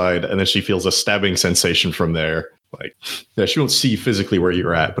on her side and then she feels a stabbing sensation from there, she won't see physically where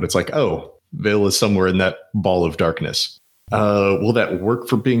you're at, but it's like, oh, Vale is somewhere in that ball of darkness. Will that work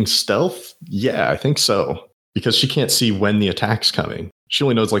for being stealth? Yeah, I think so. Because she can't see when the attack's coming. She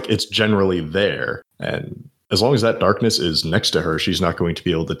only knows it's generally there. And as long as that darkness is next to her, she's not going to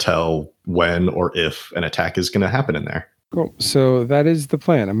be able to tell when or if an attack is going to happen in there. Cool. So that is the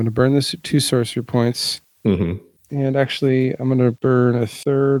plan. I'm going to burn the 2 sorcery points. Mm-hmm. And actually, I'm going to burn a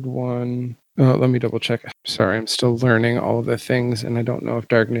 3rd one. Oh, let me double check. Sorry, I'm still learning all of the things, and I don't know if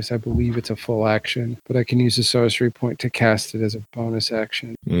darkness, I believe it's a full action, but I can use a sorcery point to cast it as a bonus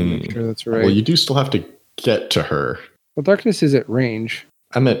action. Make sure that's right. Well, you do still have to get to her. Well, darkness is at range.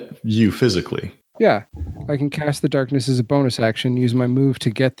 I meant you physically. Yeah, I can cast the darkness as a bonus action, use my move to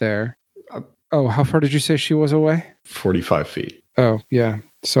get there. Oh, how far did you say she was away? 45 feet. Oh, yeah.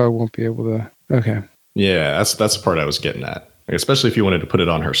 So I won't be able to... Okay. Yeah, that's the part I was getting at. Especially if you wanted to put it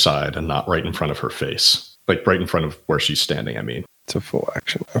on her side and not right in front of her face. Right in front of where she's standing, I mean. It's a full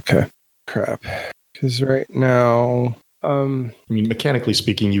action. Okay. Crap. Because right now... mechanically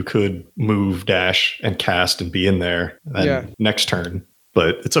speaking, you could move, dash, and cast and be in there next turn.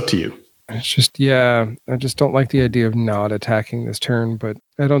 But it's up to you. It's just, I just don't like the idea of not attacking this turn, but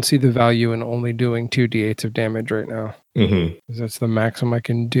I don't see the value in only doing 2d8s of damage right now. Mm-hmm. Because that's the maximum I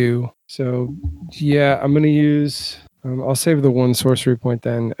can do. So, I'm going to use... I'll save the 1 sorcery point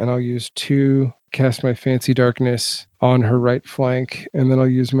then, and I'll use 2, cast my Fancy Darkness on her right flank, and then I'll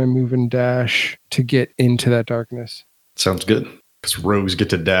use my move and dash to get into that darkness. Sounds good. Because rogues get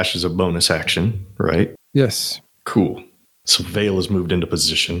to dash as a bonus action, right? Yes. Cool. So Vale has moved into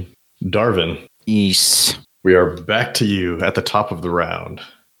position. Darvin. Yes. We are back to you at the top of the round.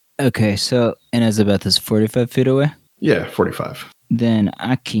 Okay, so Ezebeth is 45 feet away? Yeah, 45. Then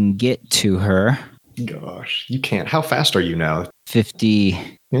I can get to her. Gosh, you can't. How fast are you now? 50.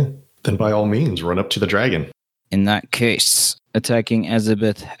 Yeah. Then by all means, run up to the dragon. In that case, attacking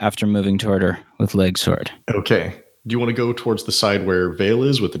Ezebeth after moving toward her with leg sword. Okay. Do you want to go towards the side where Vale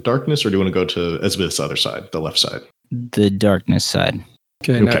is with the darkness, or do you want to go to Ezebeth's other side, the left side? The darkness side.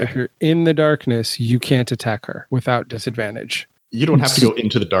 Okay, now if you're in the darkness, you can't attack her without disadvantage. You don't have to go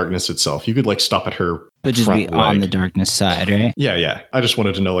into the darkness itself. You could stop at her but just be on the darkness side, right? Yeah. I just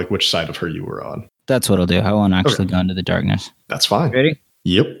wanted to know which side of her you were on. That's what I'll do. I won't actually go into the darkness. That's fine. Ready?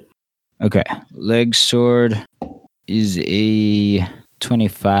 Yep. Okay. Leg sword is a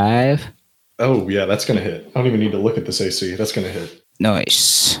 25. Oh, yeah, that's going to hit. I don't even need to look at this AC. That's going to hit.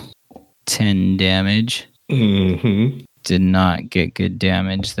 Nice. 10 damage. Mm-hmm. Did not get good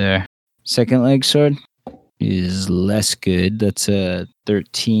damage there. Second leg sword is less good. That's a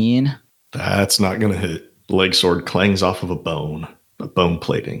 13. That's not going to hit. Leg sword clangs off of a bone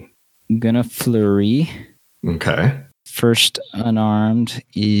plating. I'm gonna flurry. Okay. First unarmed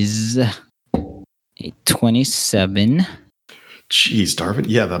is a 27, Jeez, Darvin.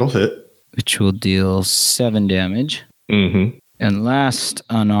 Yeah, that'll hit. which will deal 7 damage. Mm-hmm. And last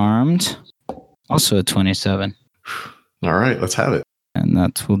unarmed, also a 27. All right, let's have it. And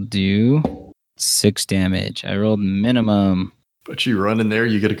that will do 6 damage. I rolled minimum. But you run in there,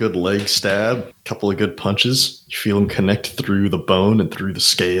 you get a good leg stab, couple of good punches. You feel him connect through the bone and through the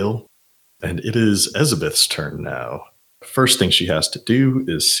scale. And it is Ezabeth's turn now. First thing she has to do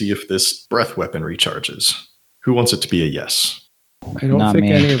is see if this breath weapon recharges. Who wants it to be a yes? I don't Not think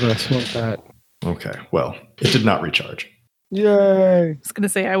me. any of us want that. Okay, well, it did not recharge. Yay! I was going to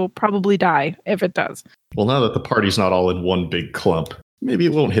say I will probably die if it does. Well, now that the party's not all in one big clump, maybe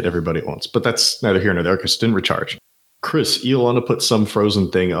it won't hit everybody at once, but that's neither here nor there because it didn't recharge. Chris, Iolana put some frozen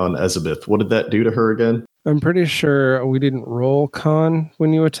thing on Ezabeth. What did that do to her again? I'm pretty sure we didn't roll con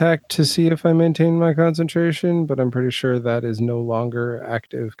when you attacked to see if I maintained my concentration, but I'm pretty sure that is no longer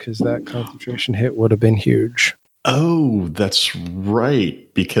active because that concentration hit would have been huge. Oh, that's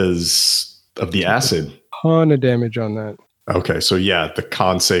right, because of the acid. Ton of damage on that. Okay, so yeah, the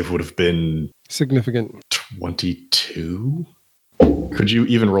con save would have been Significant. 22? Could you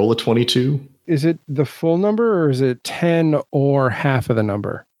even roll a 22? Is it the full number or is it 10 or half of the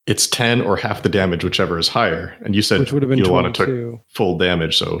number? It's 10 or half the damage, whichever is higher. And you said Which would have been Iolana 22. took full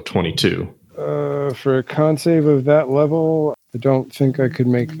damage, so 22. For a con save of that level, I don't think I could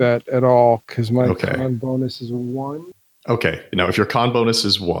make that at all because my Okay. con bonus is 1. Okay, now if your con bonus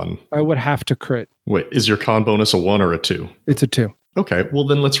is 1, I would have to crit. wait, is your con bonus a 1 or a 2? It's a 2. Okay, well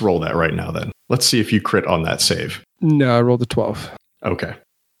then let's roll that right now then. Let's see if you crit on that save. No, I rolled a 12. Okay.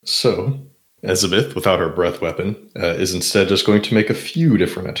 So, Ezabeth, without her breath weapon, is instead just going to make a few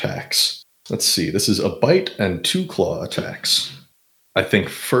different attacks. Let's see, this is a bite and 2 claw attacks. I think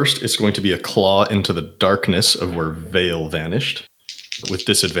first it's going to be a claw into the darkness of where Vale vanished. With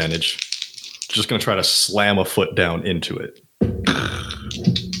disadvantage. Just going to try to slam a foot down into it.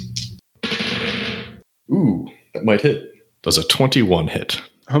 Ooh, that might hit. Does a 21 hit?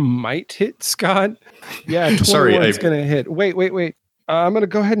 A might hit, Scott? Yeah, 21's Sorry, going to hit. Wait. I'm going to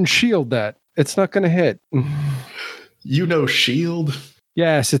go ahead and shield that. It's not going to hit. You know shield?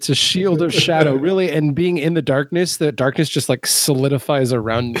 Yes, it's a shield of shadow, really. And being in the darkness just like solidifies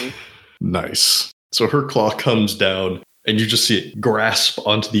around me. Nice. So her claw comes down, and you just see it grasp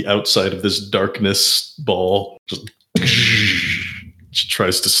onto the outside of this darkness ball. Just she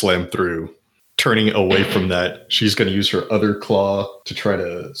tries to slam through. Turning away from that, she's going to use her other claw to try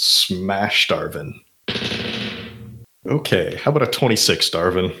to smash Darvin. Okay, how about a 26,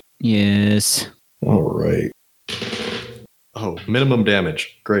 Darvin? Yes. All right. Oh, minimum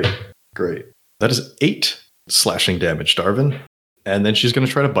damage. Great. That is 8 slashing damage, Darvin. And then she's going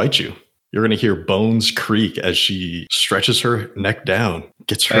to try to bite you. You're going to hear bones creak as she stretches her neck down,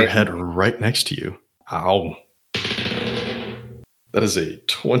 gets her head right next to you. Ow. That is a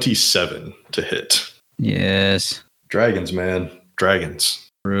 27 to hit. Yes. Dragons, man. Dragons.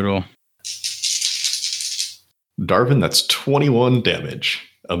 Brutal. Darvin, that's 21 damage.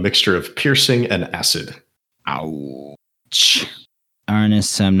 A mixture of piercing and acid. Ouch.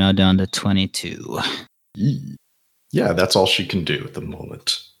 Arnis, I'm now down to 22. Yee. Yeah, that's all she can do at the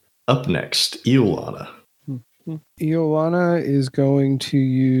moment. Up next, Iolana. Iolana is going to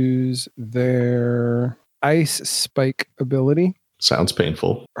use their ice spike ability. Sounds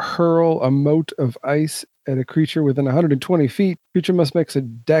painful. Hurl a mote of ice at a creature within 120 feet. Creature must make a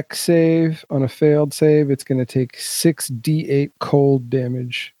dex save. On a failed save, it's going to take 6d8 cold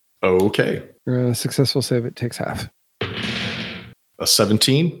damage. Okay. On a successful save, it takes half. A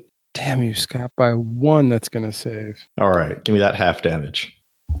 17? Damn you, Scott. By 1, that's going to save. All right, give me that half damage.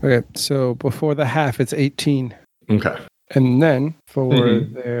 Okay, so before the half, it's 18. Okay. And then for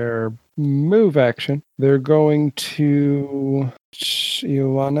their move action, they're going to...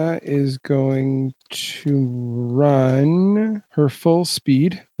 Iolana is going to run her full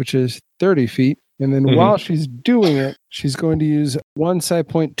speed, which is 30 feet. And then while she's doing it, she's going to use 1 side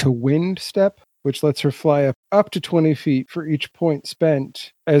point to wind step, which lets her fly up to 20 feet for each point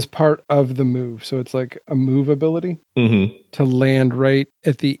spent as part of the move. So it's like a move ability to land right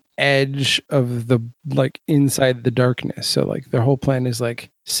at the edge of the, like, inside the darkness. So like their whole plan is like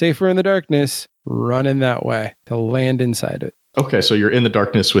safer in the darkness, running that way to land inside it. Okay, so you're in the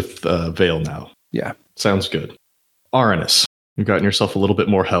darkness with Vale now. Yeah. Sounds good. Aranis, you've gotten yourself a little bit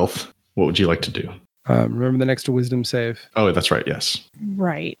more health. What would you like to do? Remember the next wisdom save. Oh, that's right, yes.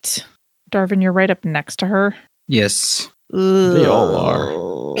 Right. Darvin, you're right up next to her. Yes. They all are.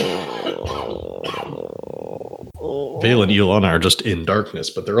 Vale and Iolana are just in darkness,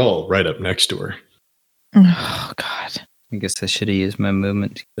 but they're all right up next to her. Oh, God. I guess I should have used my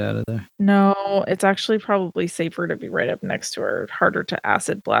movement to get out of there. No, it's actually probably safer to be right up next to her. Harder to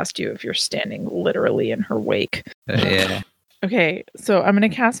acid blast you if you're standing literally in her wake. Yeah. Okay, so I'm going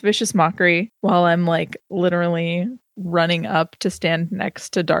to cast Vicious Mockery while I'm like literally running up to stand next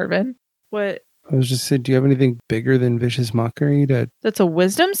to Darvin. What? I was just saying, do you have anything bigger than Vicious Mockery? That's a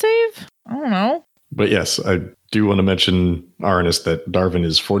wisdom save? I don't know. But yes, I do want to mention, Arnis, that Darvin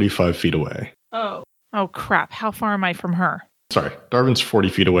is 45 feet away. Oh, crap. How far am I from her? Sorry, Darvin's 40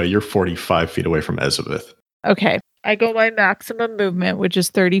 feet away. You're 45 feet away from Ezabeth. Okay. I go by maximum movement, which is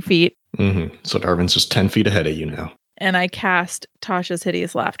 30 feet, So Darvin's just 10 feet ahead of you now. and I cast Tasha's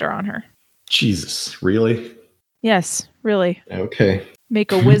Hideous Laughter on her. Jesus, really? Yes, really. Okay.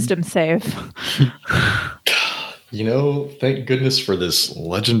 Make a wisdom save. You know, thank goodness for this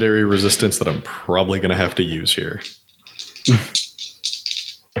legendary resistance that I'm probably going to have to use here.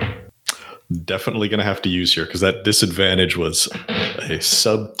 Definitely going to have to use here because that disadvantage was a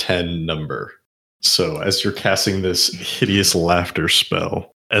sub 10 number. So as you're casting this hideous laughter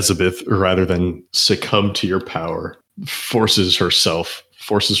spell, Ezabeth, rather than succumb to your power, forces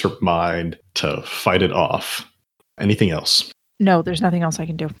her mind to fight it off. Anything else? No, there's nothing else I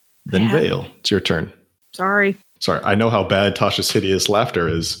can do. Then Yeah. Vale, it's your turn. Sorry. Sorry, I know how bad Tasha's hideous laughter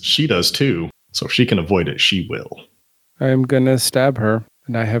is. She does too. So if she can avoid it, she will. I'm gonna stab her,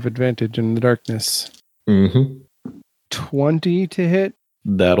 and I have advantage in the darkness. 20 to hit.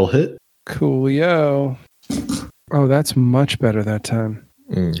 That'll hit. Coolio. Oh, that's much better that time.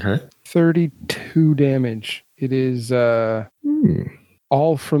 Okay. 32 damage. It is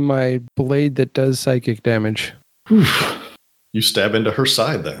all from my blade that does psychic damage. You stab into her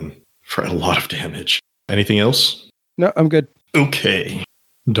side then for a lot of damage. Anything else? No, I'm good. Okay.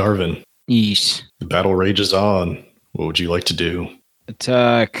 Darvin, Yeesh. the battle rages on. What would you like to do?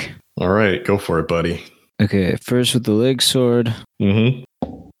 Attack. All right, go for it, buddy. Okay, first with the leg sword.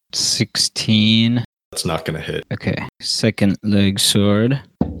 16. That's not going to hit. Okay, second leg sword.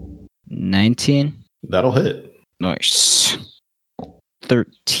 19. That'll hit. Nice.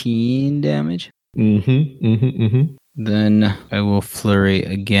 13 damage. Then Then I will flurry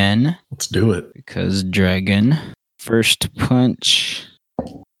again let's do it. because dragon. First punch.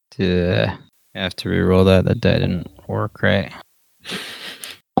 I have to reroll that. That die didn't work right.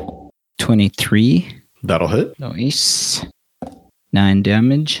 23. That'll hit. Nice. 9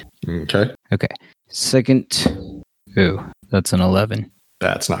 damage. Okay. Okay. Second. Ooh, that's an 11.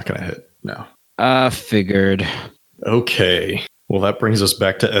 That's not going to hit. No. Figured. Okay. Well, that brings us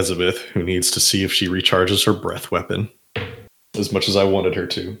back to Ezabeth, who needs to see if she recharges her breath weapon. As much as I wanted her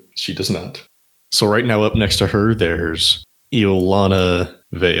to, she does not. So right now up next to her, there's Iolana,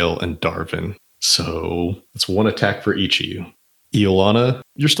 Vale, and Darvin. So it's one attack for each of you. Iolana,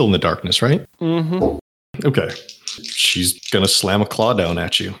 you're still in the darkness, right? Okay. She's going to slam a claw down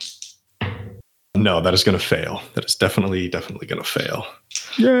at you. No, that is going to fail. That is definitely going to fail.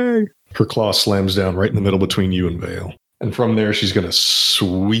 Yay. Her claw slams down right in the middle between you and Vale. And from there, she's going to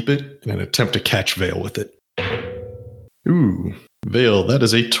sweep it in an attempt to catch Vale with it. Ooh, Vale, that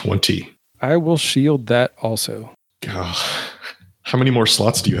is a 20. I will shield that also. God. How many more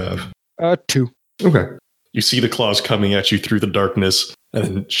slots do you have? 2. Okay. You see the claws coming at you through the darkness, and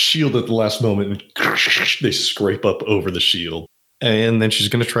then shield at the last moment, and they scrape up over the shield. And then she's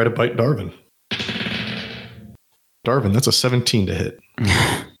going to try to bite Darvin. Darvin, that's a 17 to hit.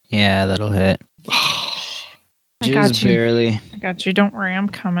 Yeah, that'll hit. I got Just you. barely. I got you. Don't worry. I'm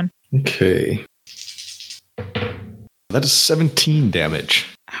coming. Okay. That is 17 damage.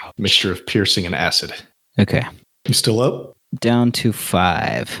 Mixture of piercing and acid. Okay. You still up? Down to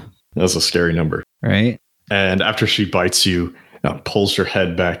 5. That's a scary number. Right? And after she bites you, pulls her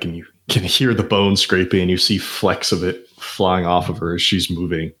head back, and you can hear the bone scraping, and you see flecks of it flying off of her as she's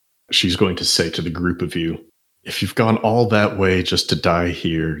moving. She's going to say to the group of you, if you've gone all that way just to die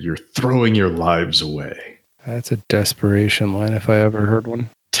here, you're throwing your lives away. That's a desperation line if I ever heard one.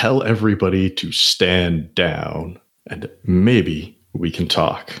 Tell everybody to stand down, and maybe we can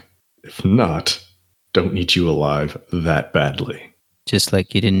talk. If not, don't need you alive that badly. Just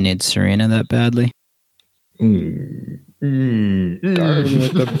like you didn't need Serena that badly. Darvin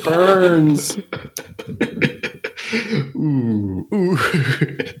with the burns. Ooh.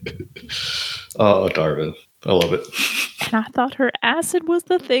 Oh, Darvin. I love it. And I thought her acid was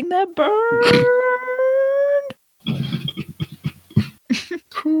the thing that burned.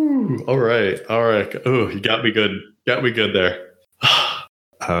 Whew. All right. Oh, you got me good. Got me good there.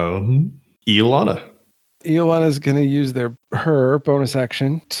 Iolana. Iolana's going to use her bonus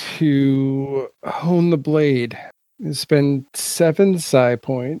action to hone the blade. Spend 7 psi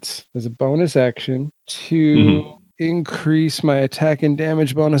points as a bonus action to increase my attack and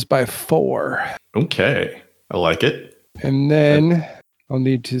damage bonus by 4. Okay. I like it. And then I'll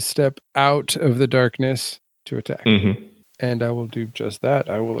need to step out of the darkness to attack. Mm-hmm. And I will do just that.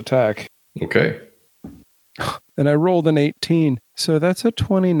 I will attack. Okay. And I rolled an 18. So that's a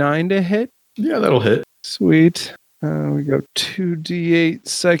 29 to hit. Yeah, that'll hit. Sweet. We go 2d8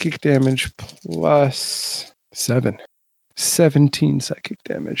 psychic damage plus 7. 17 psychic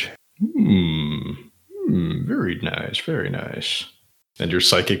damage. Very nice. Very nice. And your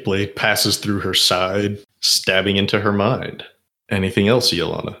psychic blade passes through her side, stabbing into her mind. Anything else,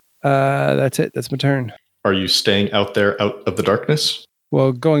 Iolana? That's it. That's my turn. Are you staying out there, out of the darkness?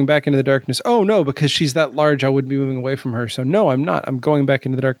 Well, going back into the darkness. Oh, no, because she's that large, I wouldn't be moving away from her. So, no, I'm not. I'm going back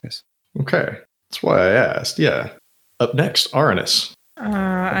into the darkness. Okay. That's why I asked. Yeah. Up next, Aranis.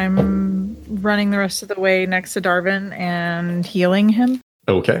 I'm running the rest of the way next to Darvin and healing him.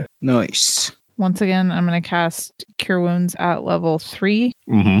 Okay. Nice. Once again, I'm going to cast Cure Wounds at level 3.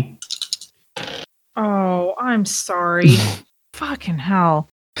 Mm-hmm. Oh, I'm sorry. Fucking hell.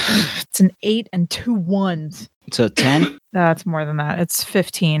 It's an 8 and 2 1s. So 10? That's more than that. It's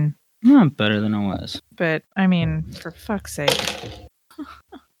 15. Better than it was. But, I mean, for fuck's sake.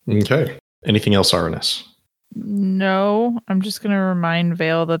 Okay. Anything else, Aranis? No, I'm just going to remind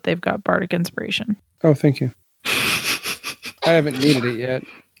Vale that they've got Bardic Inspiration. Oh, thank you. I haven't needed it yet.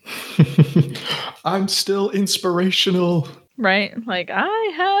 I'm still inspirational. Right? Like,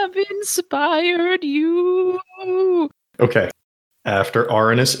 I have inspired you. Okay. After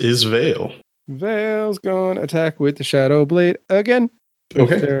Aranis is Vale. Vale's going to attack with the Shadow Blade again.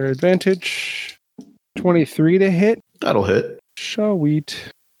 Okay. Their advantage. 23 to hit. That'll hit.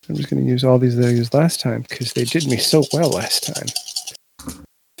 Sweet. I'm just going to use all these that I used last time because they did me so well last time.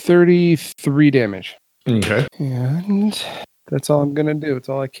 33 damage. Okay. And that's all I'm going to do. It's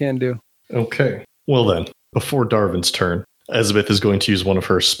all I can do. Okay. Well then, before Darvin's turn, Elizabeth is going to use one of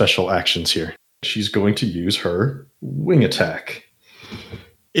her special actions here. She's going to use her wing attack.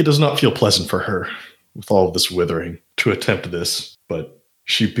 It does not feel pleasant for her, with all of this withering, to attempt this, but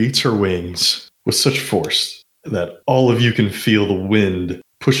she beats her wings with such force that all of you can feel the wind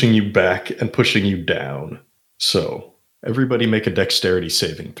pushing you back and pushing you down. So, everybody make a dexterity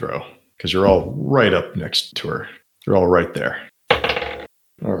saving throw, because you're all right up next to her. You're all right there.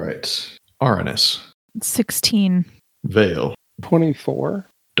 All right. Aranis. 16. Vale. 24.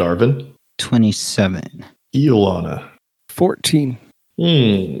 Darvin. 27. Iolana. 14.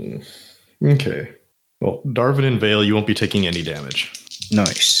 Okay. Well, Darvin and Vale, you won't be taking any damage.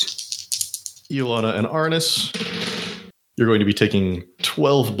 Nice. Iolana and Aranis, you're going to be taking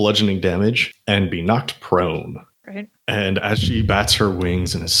 12 bludgeoning damage and be knocked prone. Right. And as she bats her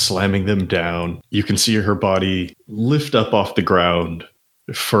wings and is slamming them down, you can see her body lift up off the ground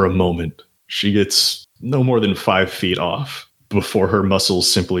for a moment. She gets no more than 5 feet off before her muscles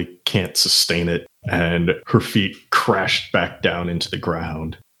simply can't sustain it, and her feet crash back down into the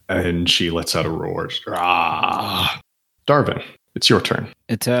ground, and she lets out a roar. Ah! Darvin, it's your turn.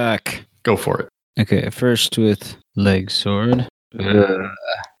 Attack. Go for it. Okay, first with leg sword.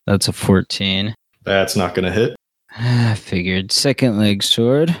 That's a 14. That's not going to hit. I figured. Second leg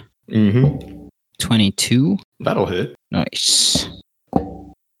sword. 22. That'll hit. Nice.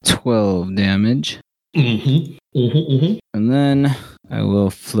 12 damage. And then I will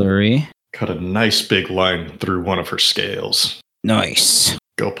flurry. cut a nice big line through one of her scales. Nice.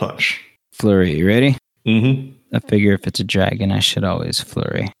 Go punch. Flurry, you ready? Mm-hmm. I figure if it's a dragon, I should always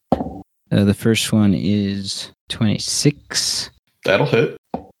flurry. The first one is 26 That'll hit.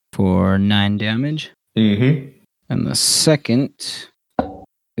 for 9 damage. Mm-hmm. And the second,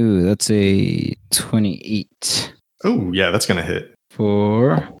 ooh, that's a 28 Oh, yeah, that's going to hit.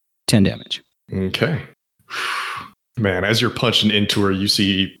 for 10 damage. Okay. Man, as you're punching into her, you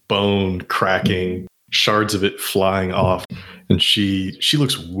see bone cracking, shards of it flying off, and she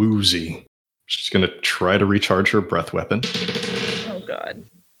looks woozy. She's going to try to recharge her breath weapon. Oh, God.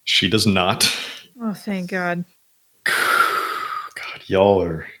 She does not. Oh, thank God. God, y'all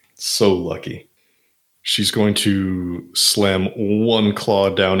are so lucky. She's going to slam one claw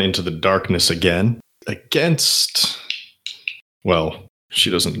down into the darkness again against, well,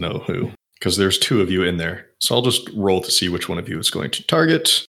 she doesn't know who, because there's two of you in there. So I'll just roll to see which one of you is going to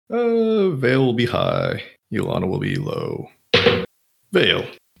target. Vale will be high. Iolana will be low. Vale.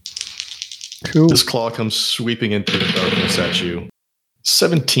 Cool. This claw comes sweeping into the darkness at you.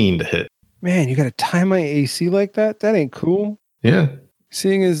 17 to hit. Man, you got to time my AC like that? That ain't cool. Yeah.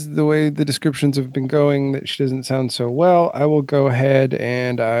 seeing as the way the descriptions have been going that she doesn't sound so well, I will go ahead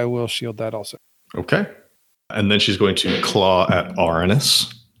and I will shield that also. Okay. And then she's going to claw at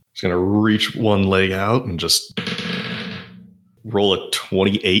Aranus. She's going to reach one leg out and just roll a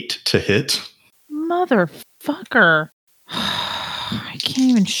 28 to hit. Motherfucker. I can't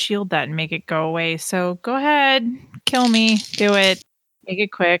even shield that and make it go away. So go ahead. Kill me. Do it. Make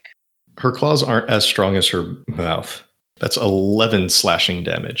it quick. Her claws aren't as strong as her mouth. That's 11 slashing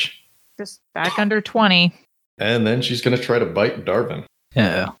damage. Just back under 20. And then she's going to try to bite Darvin.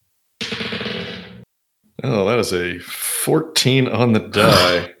 Uh-oh. Oh, that is a 14 on the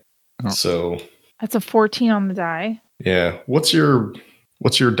die. So That's a 14 on the die. yeah, what's your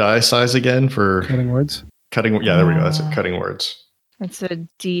die size again for Cutting words. cutting? Yeah, there we go. That's it. Cutting words. It's a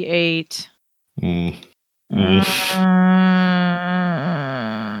D8. Mm.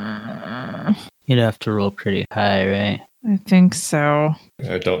 You'd have to roll pretty high, right? I think so.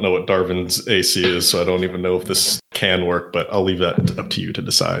 I don't know what Darvin's AC is, so I don't even know if this can work. But I'll leave that up to you to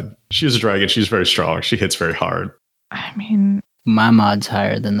decide. She is a dragon. She's very strong. She hits very hard. I mean, My mod's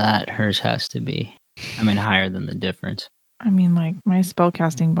higher than that. Hers has to be. I mean, higher than the difference. like my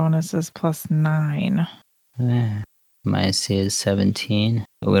spellcasting bonus is +9. My AC is 17,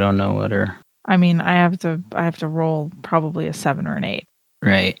 but we don't know what her... I mean, I have to roll probably a 7 or an 8.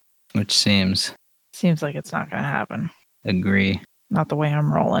 Right, which seems... Seems like it's not going to happen. Agree. Not the way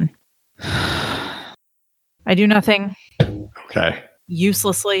I'm rolling. I do nothing Okay,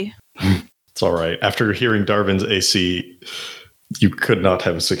 uselessly. it's all right. After hearing Darvin's AC, you could not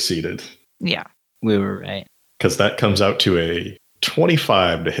have succeeded Yeah. We were right. because that comes out to a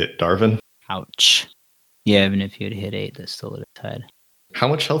 25 to hit Darvin. Ouch. Yeah, even if you'd hit 8, that still would have tied. How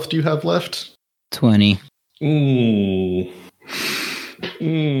much health do you have left? 20. Ooh.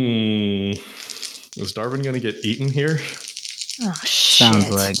 Is Darvin going to get eaten here? Oh, shit.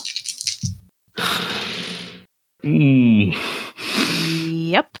 Sounds like.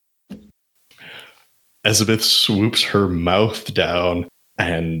 Yep. Elizabeth swoops her mouth down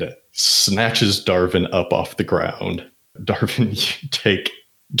and snatches Darvin up off the ground. Darvin, you take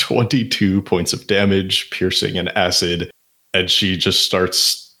 22 points of damage, piercing and acid, and she just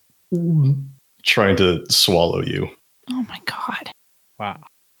starts trying to swallow you. Oh my god. Wow.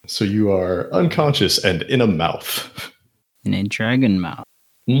 So you are unconscious and in a mouth. In a dragon mouth.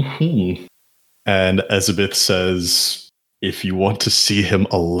 Mm-hmm. And Elizabeth says, if you want to see him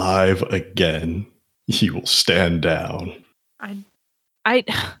alive again, you will stand down. I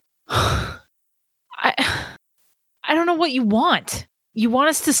don't know what you want. You want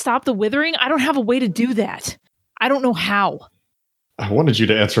us to stop the withering? I don't have a way to do that. I don't know how. I wanted you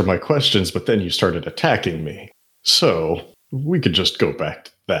to answer my questions, but then you started attacking me. So we could just go back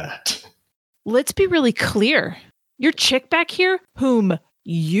to that. Let's be really clear. Your chick back here, whom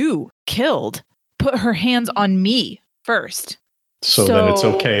you killed, put her hands on me first. So then it's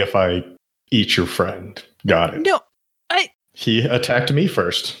okay if I eat your friend. Got it. No, He attacked me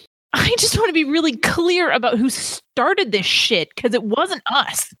first. I just want to be really clear about who started this shit, because it wasn't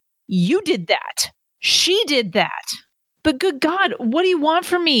us. You did that. She did that. But good God, what do you want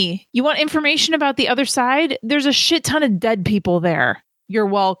from me? You want information about the other side? There's a shit ton of dead people there. You're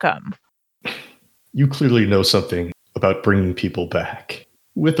welcome. You clearly know something about bringing people back,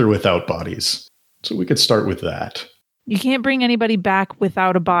 with or without bodies. So we could start with that. You can't bring anybody back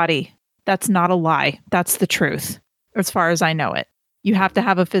without a body. That's not a lie. That's the truth, as far as I know it. You have to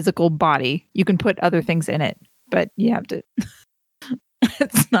have a physical body. You can put other things in it, but you have to...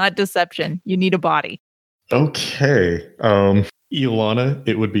 It's not deception. You need a body. Okay. Iolana,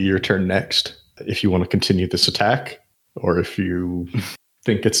 it would be your turn next. If you want to continue this attack, or if you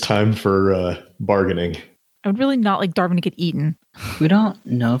think it's time for bargaining. I would really not like Darvin to get eaten. We don't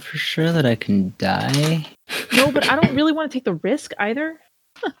know for sure that I can die. No, but I don't really want to take the risk either.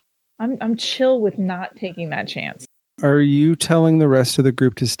 I'm chill with not taking that chance. Are you telling the rest of the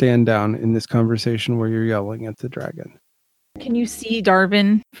group to stand down in this conversation where you're yelling at the dragon? Can you see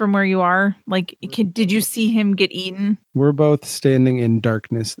Darvin from where you are? Like, did you see him get eaten? We're both standing in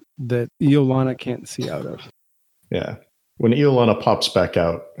darkness that Iolana can't see out of. Yeah. When Iolana pops back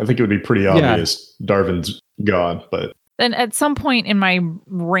out, I think it would be pretty obvious Darvin's gone, but... Then at some point in my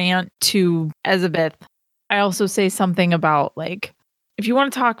rant to Elizabeth, I also say something about, like, if you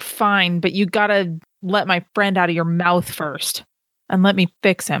want to talk, fine, but you gotta let my friend out of your mouth first and let me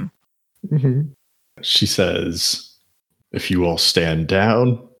fix him. Mm-hmm. She says, if you all stand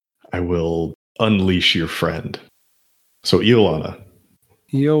down, I will unleash your friend. So Iolana.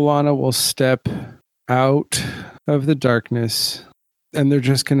 Iolana will step out of the darkness and they're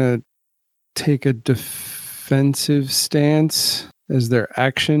just going to take a defensive stance as their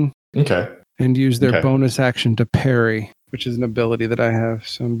action Okay. and use their Okay. bonus action to parry, which is an ability that I have.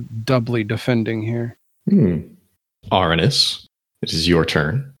 So I'm doubly defending here. Arnis, it is your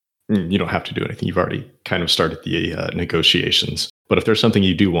turn. You don't have to do anything. You've already kind of started the negotiations. But if there's something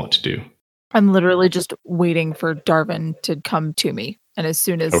you do want to do, I'm literally just waiting for Darvin to come to me. And as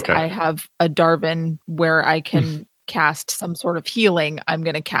soon as Okay. I have a Darvin where I can cast some sort of healing, I'm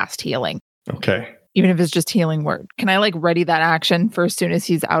going to cast healing. okay. Even if it's just healing word. Can I like ready that action for as soon as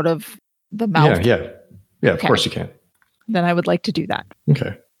he's out of the mouth? Yeah. Of Okay. course you can. Then I would like to do that.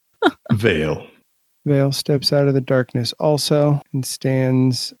 Okay. Vale. Vale steps out of the darkness also and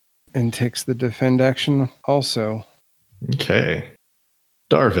stands and takes the defend action also. Okay.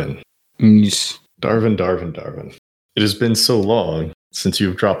 Darvin. Yes. Darvin. It has been so long since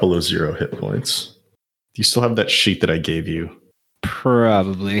you've dropped below 0 hit points. Do you still have that sheet that I gave you?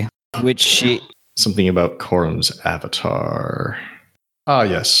 Probably. Which sheet? Something about Korum's avatar. Ah,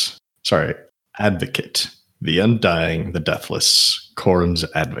 yes. Sorry. Advocate. The Undying, the Deathless. Korum's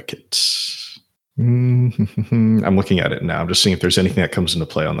Advocate. I'm looking at it now. I'm just seeing if there's anything that comes into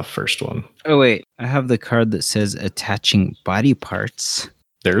play on the first one. Oh, wait. I have the card that says attaching body parts.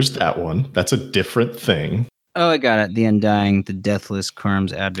 There's that one. That's a different thing. Oh, I got it. The Undying, the Deathless,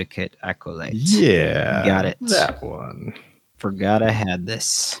 Korum's Advocate, Acolyte. Yeah. Got it. That one. Forgot I had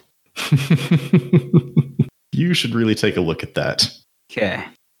this. You should really take a look at that. Okay.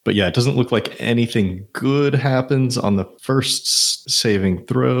 But yeah, it doesn't look like anything good happens on the first saving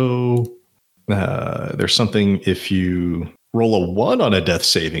throw. There's something if you roll a 1 on a death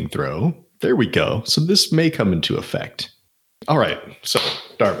saving throw. There we go. So this may come into effect. All right. So,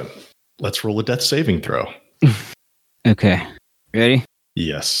 Darvin, let's roll a death saving throw. Okay. Ready?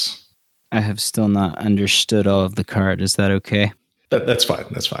 Yes. I have still not understood all of the card. Is that okay? That's fine.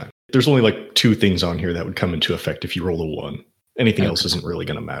 That's fine. There's only like 2 things on here that would come into effect if you roll a 1. Anything else isn't really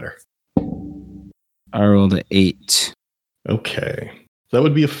going to matter. I rolled an 8. Okay. That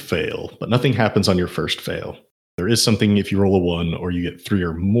would be a fail, but nothing happens on your first fail. There is something if you roll a 1 or you get 3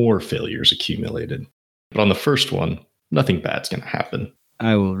 or more failures accumulated. But on the first one, nothing bad's going to happen.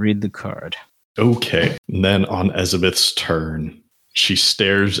 I will read the card. Okay. And then on Ezabeth's turn, she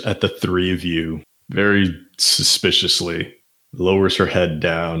stares at the 3 of you very suspiciously, lowers her head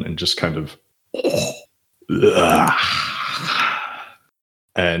down and just kind of...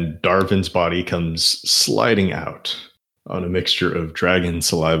 And Darvin's body comes sliding out on a mixture of dragon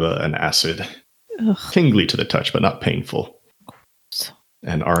saliva and acid. Ugh. Tingly to the touch, but not painful.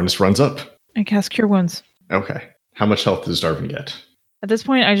 And Arnis runs up. I cast Cure Wounds. Okay. How much health does Darvin get? At this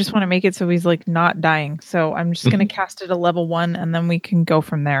point, I just want to make it so he's like not dying. So I'm just going to cast it at level 1 and then we can go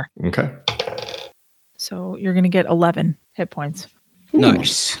from there. Okay. So you're going to get 11 hit points.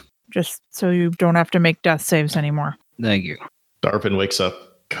 Nice. Just so you don't have to make death saves anymore. Thank you. Darvin wakes up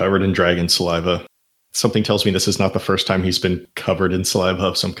covered in dragon saliva. Something tells me this is not the first time he's been covered in saliva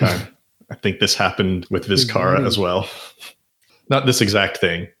of some kind. I think this happened with Vizcara as well. Not this exact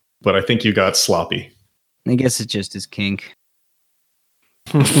thing, but I think you got sloppy. I guess it's just his kink.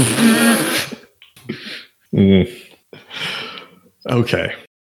 Okay.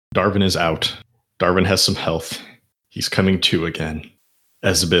 Darvin is out. Darvin has some health. He's coming to again.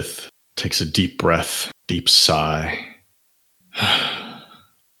 Ezabeth takes a deep breath, deep sigh.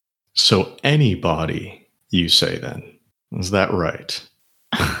 So anybody, you say then. Is that right?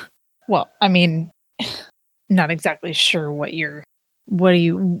 Well, I mean, not exactly sure what are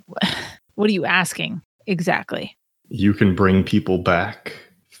you asking exactly? You can bring people back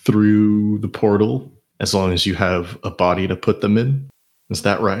through the portal as long as you have a body to put them in. Is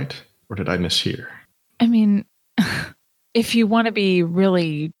that right? Or did I mishear? I mean, if you want to be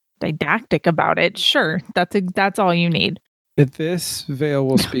really didactic about it, sure. That's all you need. At this, Vale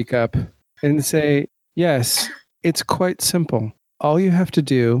will speak up and say, yes, it's quite simple. All you have to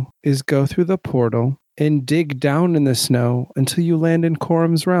do is go through the portal and dig down in the snow until you land in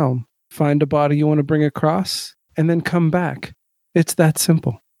Korum's realm. Find a body you want to bring across, and then come back. It's that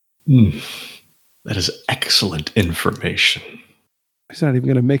simple. That is excellent information. He's not even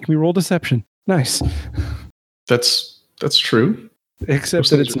going to make me roll deception. Nice. That's true. Except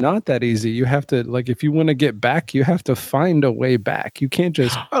that it's not that easy. You have to, like, if you want to get back, you have to find a way back. You can't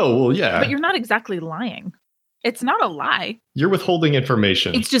just... Oh, well, yeah. But you're not exactly lying. It's not a lie. You're withholding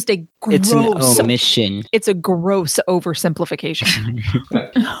information. It's just a gross... It's an omission. It's a gross oversimplification.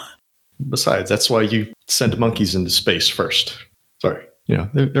 Besides, that's why you send monkeys into space first. Sorry. You know,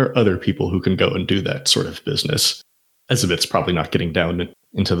 there are other people who can go and do that sort of business. Ezabeth's probably not getting down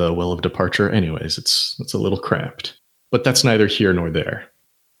into the well of departure anyways. It's a little cramped. But that's neither here nor there.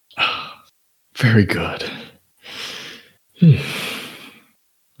 Very good.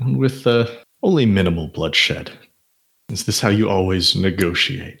 and with only minimal bloodshed. Is this how you always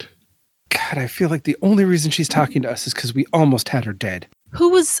negotiate? God, I feel like the only reason she's talking to us is because we almost had her dead. Who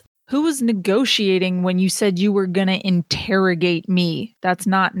was negotiating when you said you were going to interrogate me? That's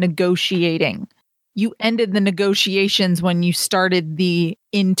not negotiating. You ended the negotiations when you started the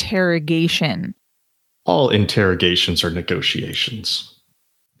interrogation. All interrogations are negotiations.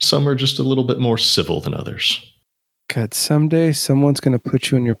 Some are just a little bit more civil than others. God, someday someone's going to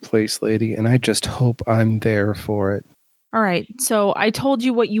put you in your place, lady, and I just hope I'm there for it. All right, so I told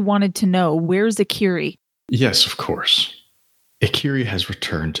you what you wanted to know. Where's Akiri? Yes, of course. Akiri has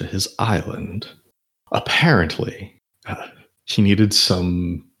returned to his island. Apparently, he needed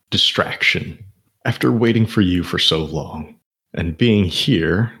some distraction after waiting for you for so long. And being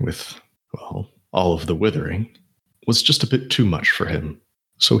here with, well, all of the withering was just a bit too much for him.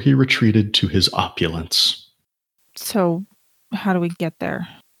 So he retreated to his opulence. So how do we get there?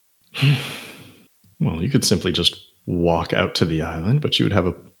 Well, you could simply just walk out to the island, but you would have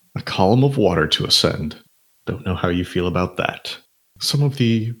a column of water to ascend. Don't know how you feel about that. Some of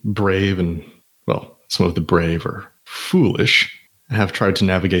the brave or foolish have tried to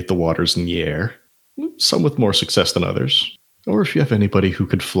navigate the waters in the air, some with more success than others. Or if you have anybody who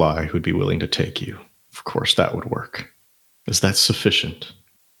could fly who'd be willing to take you, of course that would work. Is that sufficient?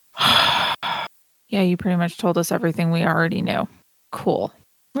 Yeah, you pretty much told us everything we already knew. Cool.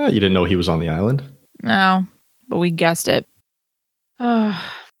 Well, you didn't know he was on the island? No, but we guessed it. All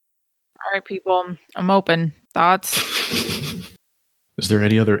right, people. I'm open. Thoughts? Is there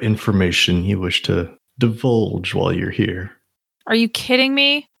any other information you wish to divulge while you're here? Are you kidding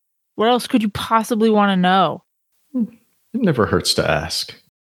me? What else could you possibly want to know? It never hurts to ask.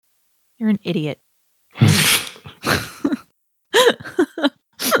 You're an idiot. I'm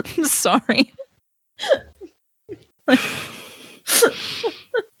sorry.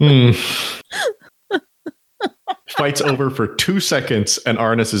 Fight's over for 2 seconds, and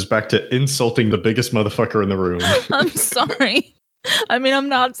Arnis is back to insulting the biggest motherfucker in the room. I'm sorry. I mean, I'm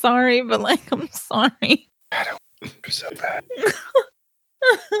not sorry, but I'm sorry. I don't so bad.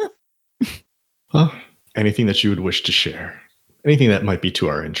 Well, anything that you would wish to share. Anything that might be to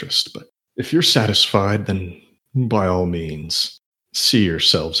our interest. But if you're satisfied, then by all means, see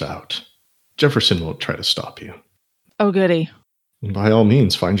yourselves out. Jefferson won't try to stop you. Oh, goody. And by all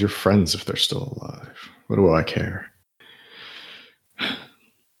means, find your friends if they're still alive. What do I care?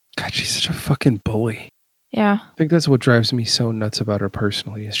 God, she's such a fucking bully. Yeah. I think that's what drives me so nuts about her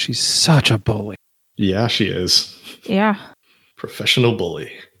personally, is she's such a bully. Yeah, she is. Yeah. Professional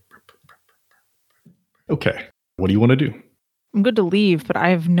bully. Okay. What do you want to do? I'm good to leave, but I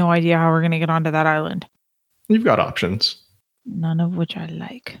have no idea how we're going to get onto that island. You've got options. None of which I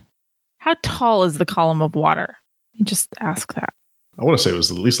like. How tall is the column of water? You just ask that. I want to say it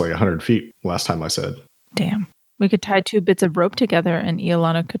was at least like 100 feet last time I said. Damn. We could tie 2 bits of rope together and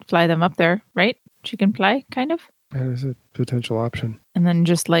Iolana could fly them up there, right? She can fly, kind of? That is a potential option. And then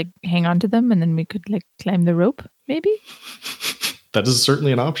just hang on to them and then we could climb the rope, maybe? That is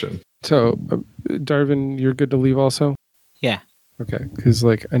certainly an option. So, Darvin, you're good to leave also? Yeah. Okay, because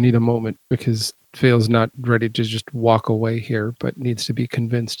I need a moment because Vale's not ready to just walk away here, but needs to be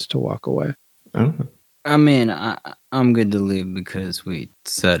convinced to walk away. Oh. I mean, I'm good to leave because we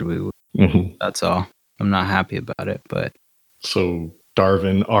said we would. Mm-hmm. That's all. I'm not happy about it, but... So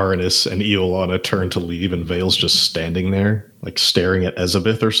Darvin, Arnis, and Iolana turn to leave and Vale's just standing there, staring at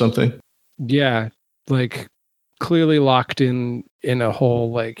Elizabeth or something? Yeah, clearly locked in a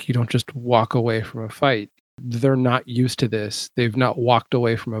hole, you don't just walk away from a fight. They're not used to this. They've not walked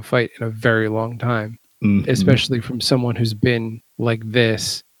away from a fight in a very long time, especially from someone who's been like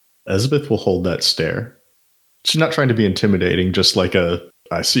this. Elizabeth will hold that stare. She's not trying to be intimidating, just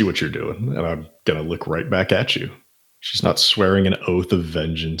I see what you're doing, and I'm going to look right back at you. She's not swearing an oath of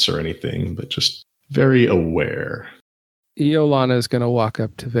vengeance or anything, but just very aware. Iolana is going to walk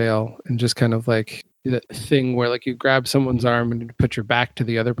up to Vale and just kind of the thing where you grab someone's arm and you put your back to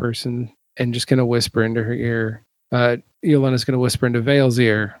the other person and just going to whisper into her ear. Iolana's going to whisper into Vale's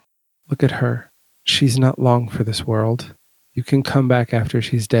ear. Look at her. She's not long for this world. You can come back after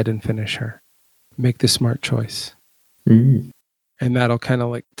she's dead and finish her. Make the smart choice. Mm. And that'll kind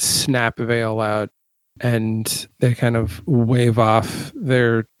of snap Vale out. And they kind of wave off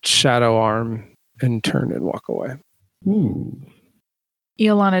their shadow arm and turn and walk away. Ooh.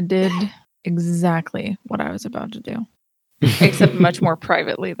 Iolana did exactly what I was about to do. Except much more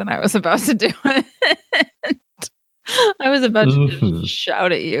privately than I was about to do it. I was about to just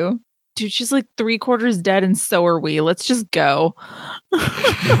shout at you. Dude, she's 3/4 dead and so are we. Let's just go.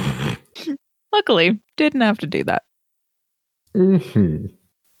 Luckily, didn't have to do that. Mm-hmm.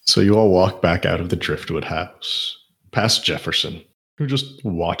 So you all walk back out of the Driftwood house, past Jefferson, who just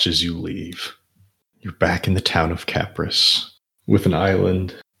watches you leave. You're back in the town of Capris, with an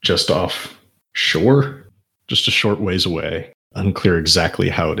island just off shore, just a short ways away. Unclear exactly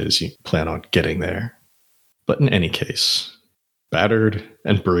how it is you plan on getting there. But in any case, battered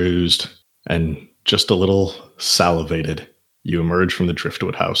and bruised and just a little salivated, you emerge from the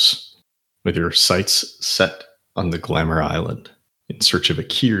Driftwood house with your sights set on the Glamour Island in search of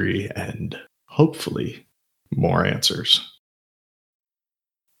Akiri and, hopefully, more answers.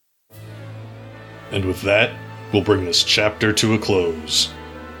 And with that, we'll bring this chapter to a close.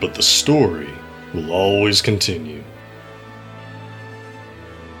 But the story will always continue.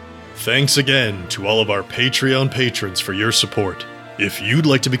 Thanks again to all of our Patreon patrons for your support. If you'd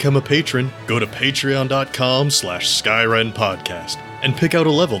like to become a patron, go to patreon.com/SkyrenPodcast and pick out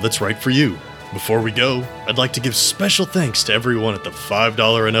a level that's right for you. Before we go, I'd like to give special thanks to everyone at the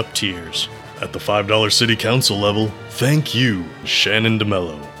 $5 and up tiers. At the $5 City Council level, thank you, Shannon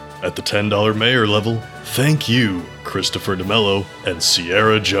DeMello. At the $10 Mayor level, thank you, Christopher DeMello and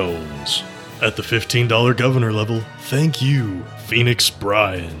Sierra Jones. At the $15 Governor level, thank you, Phoenix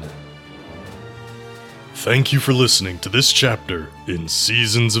Bryan. Thank you for listening to this chapter in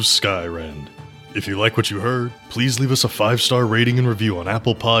Seasons of Skyrend. If you like what you heard, please leave us a 5-star rating and review on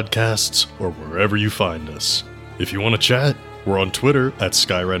Apple Podcasts or wherever you find us. If you want to chat, we're on Twitter at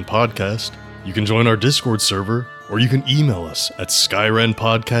Skyrend Podcast. You can join our Discord server, or you can email us at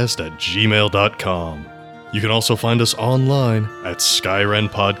skyrendpodcast@gmail.com. You can also find us online at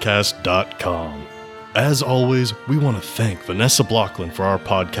skyrendpodcast.com. As always, we want to thank Vanessa Blockland for our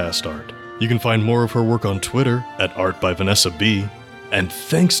podcast art. You can find more of her work on Twitter at Art by Vanessa B. And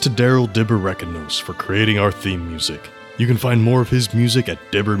thanks to Daryl Dibber-Rekinos for creating our theme music. You can find more of his music at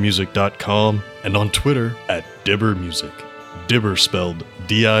dibbermusic.com and on Twitter at dibbermusic. Dibber spelled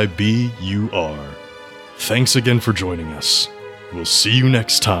D-I-B-U-R. Thanks again for joining us. We'll see you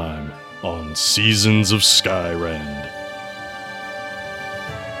next time on Seasons of Skyrend.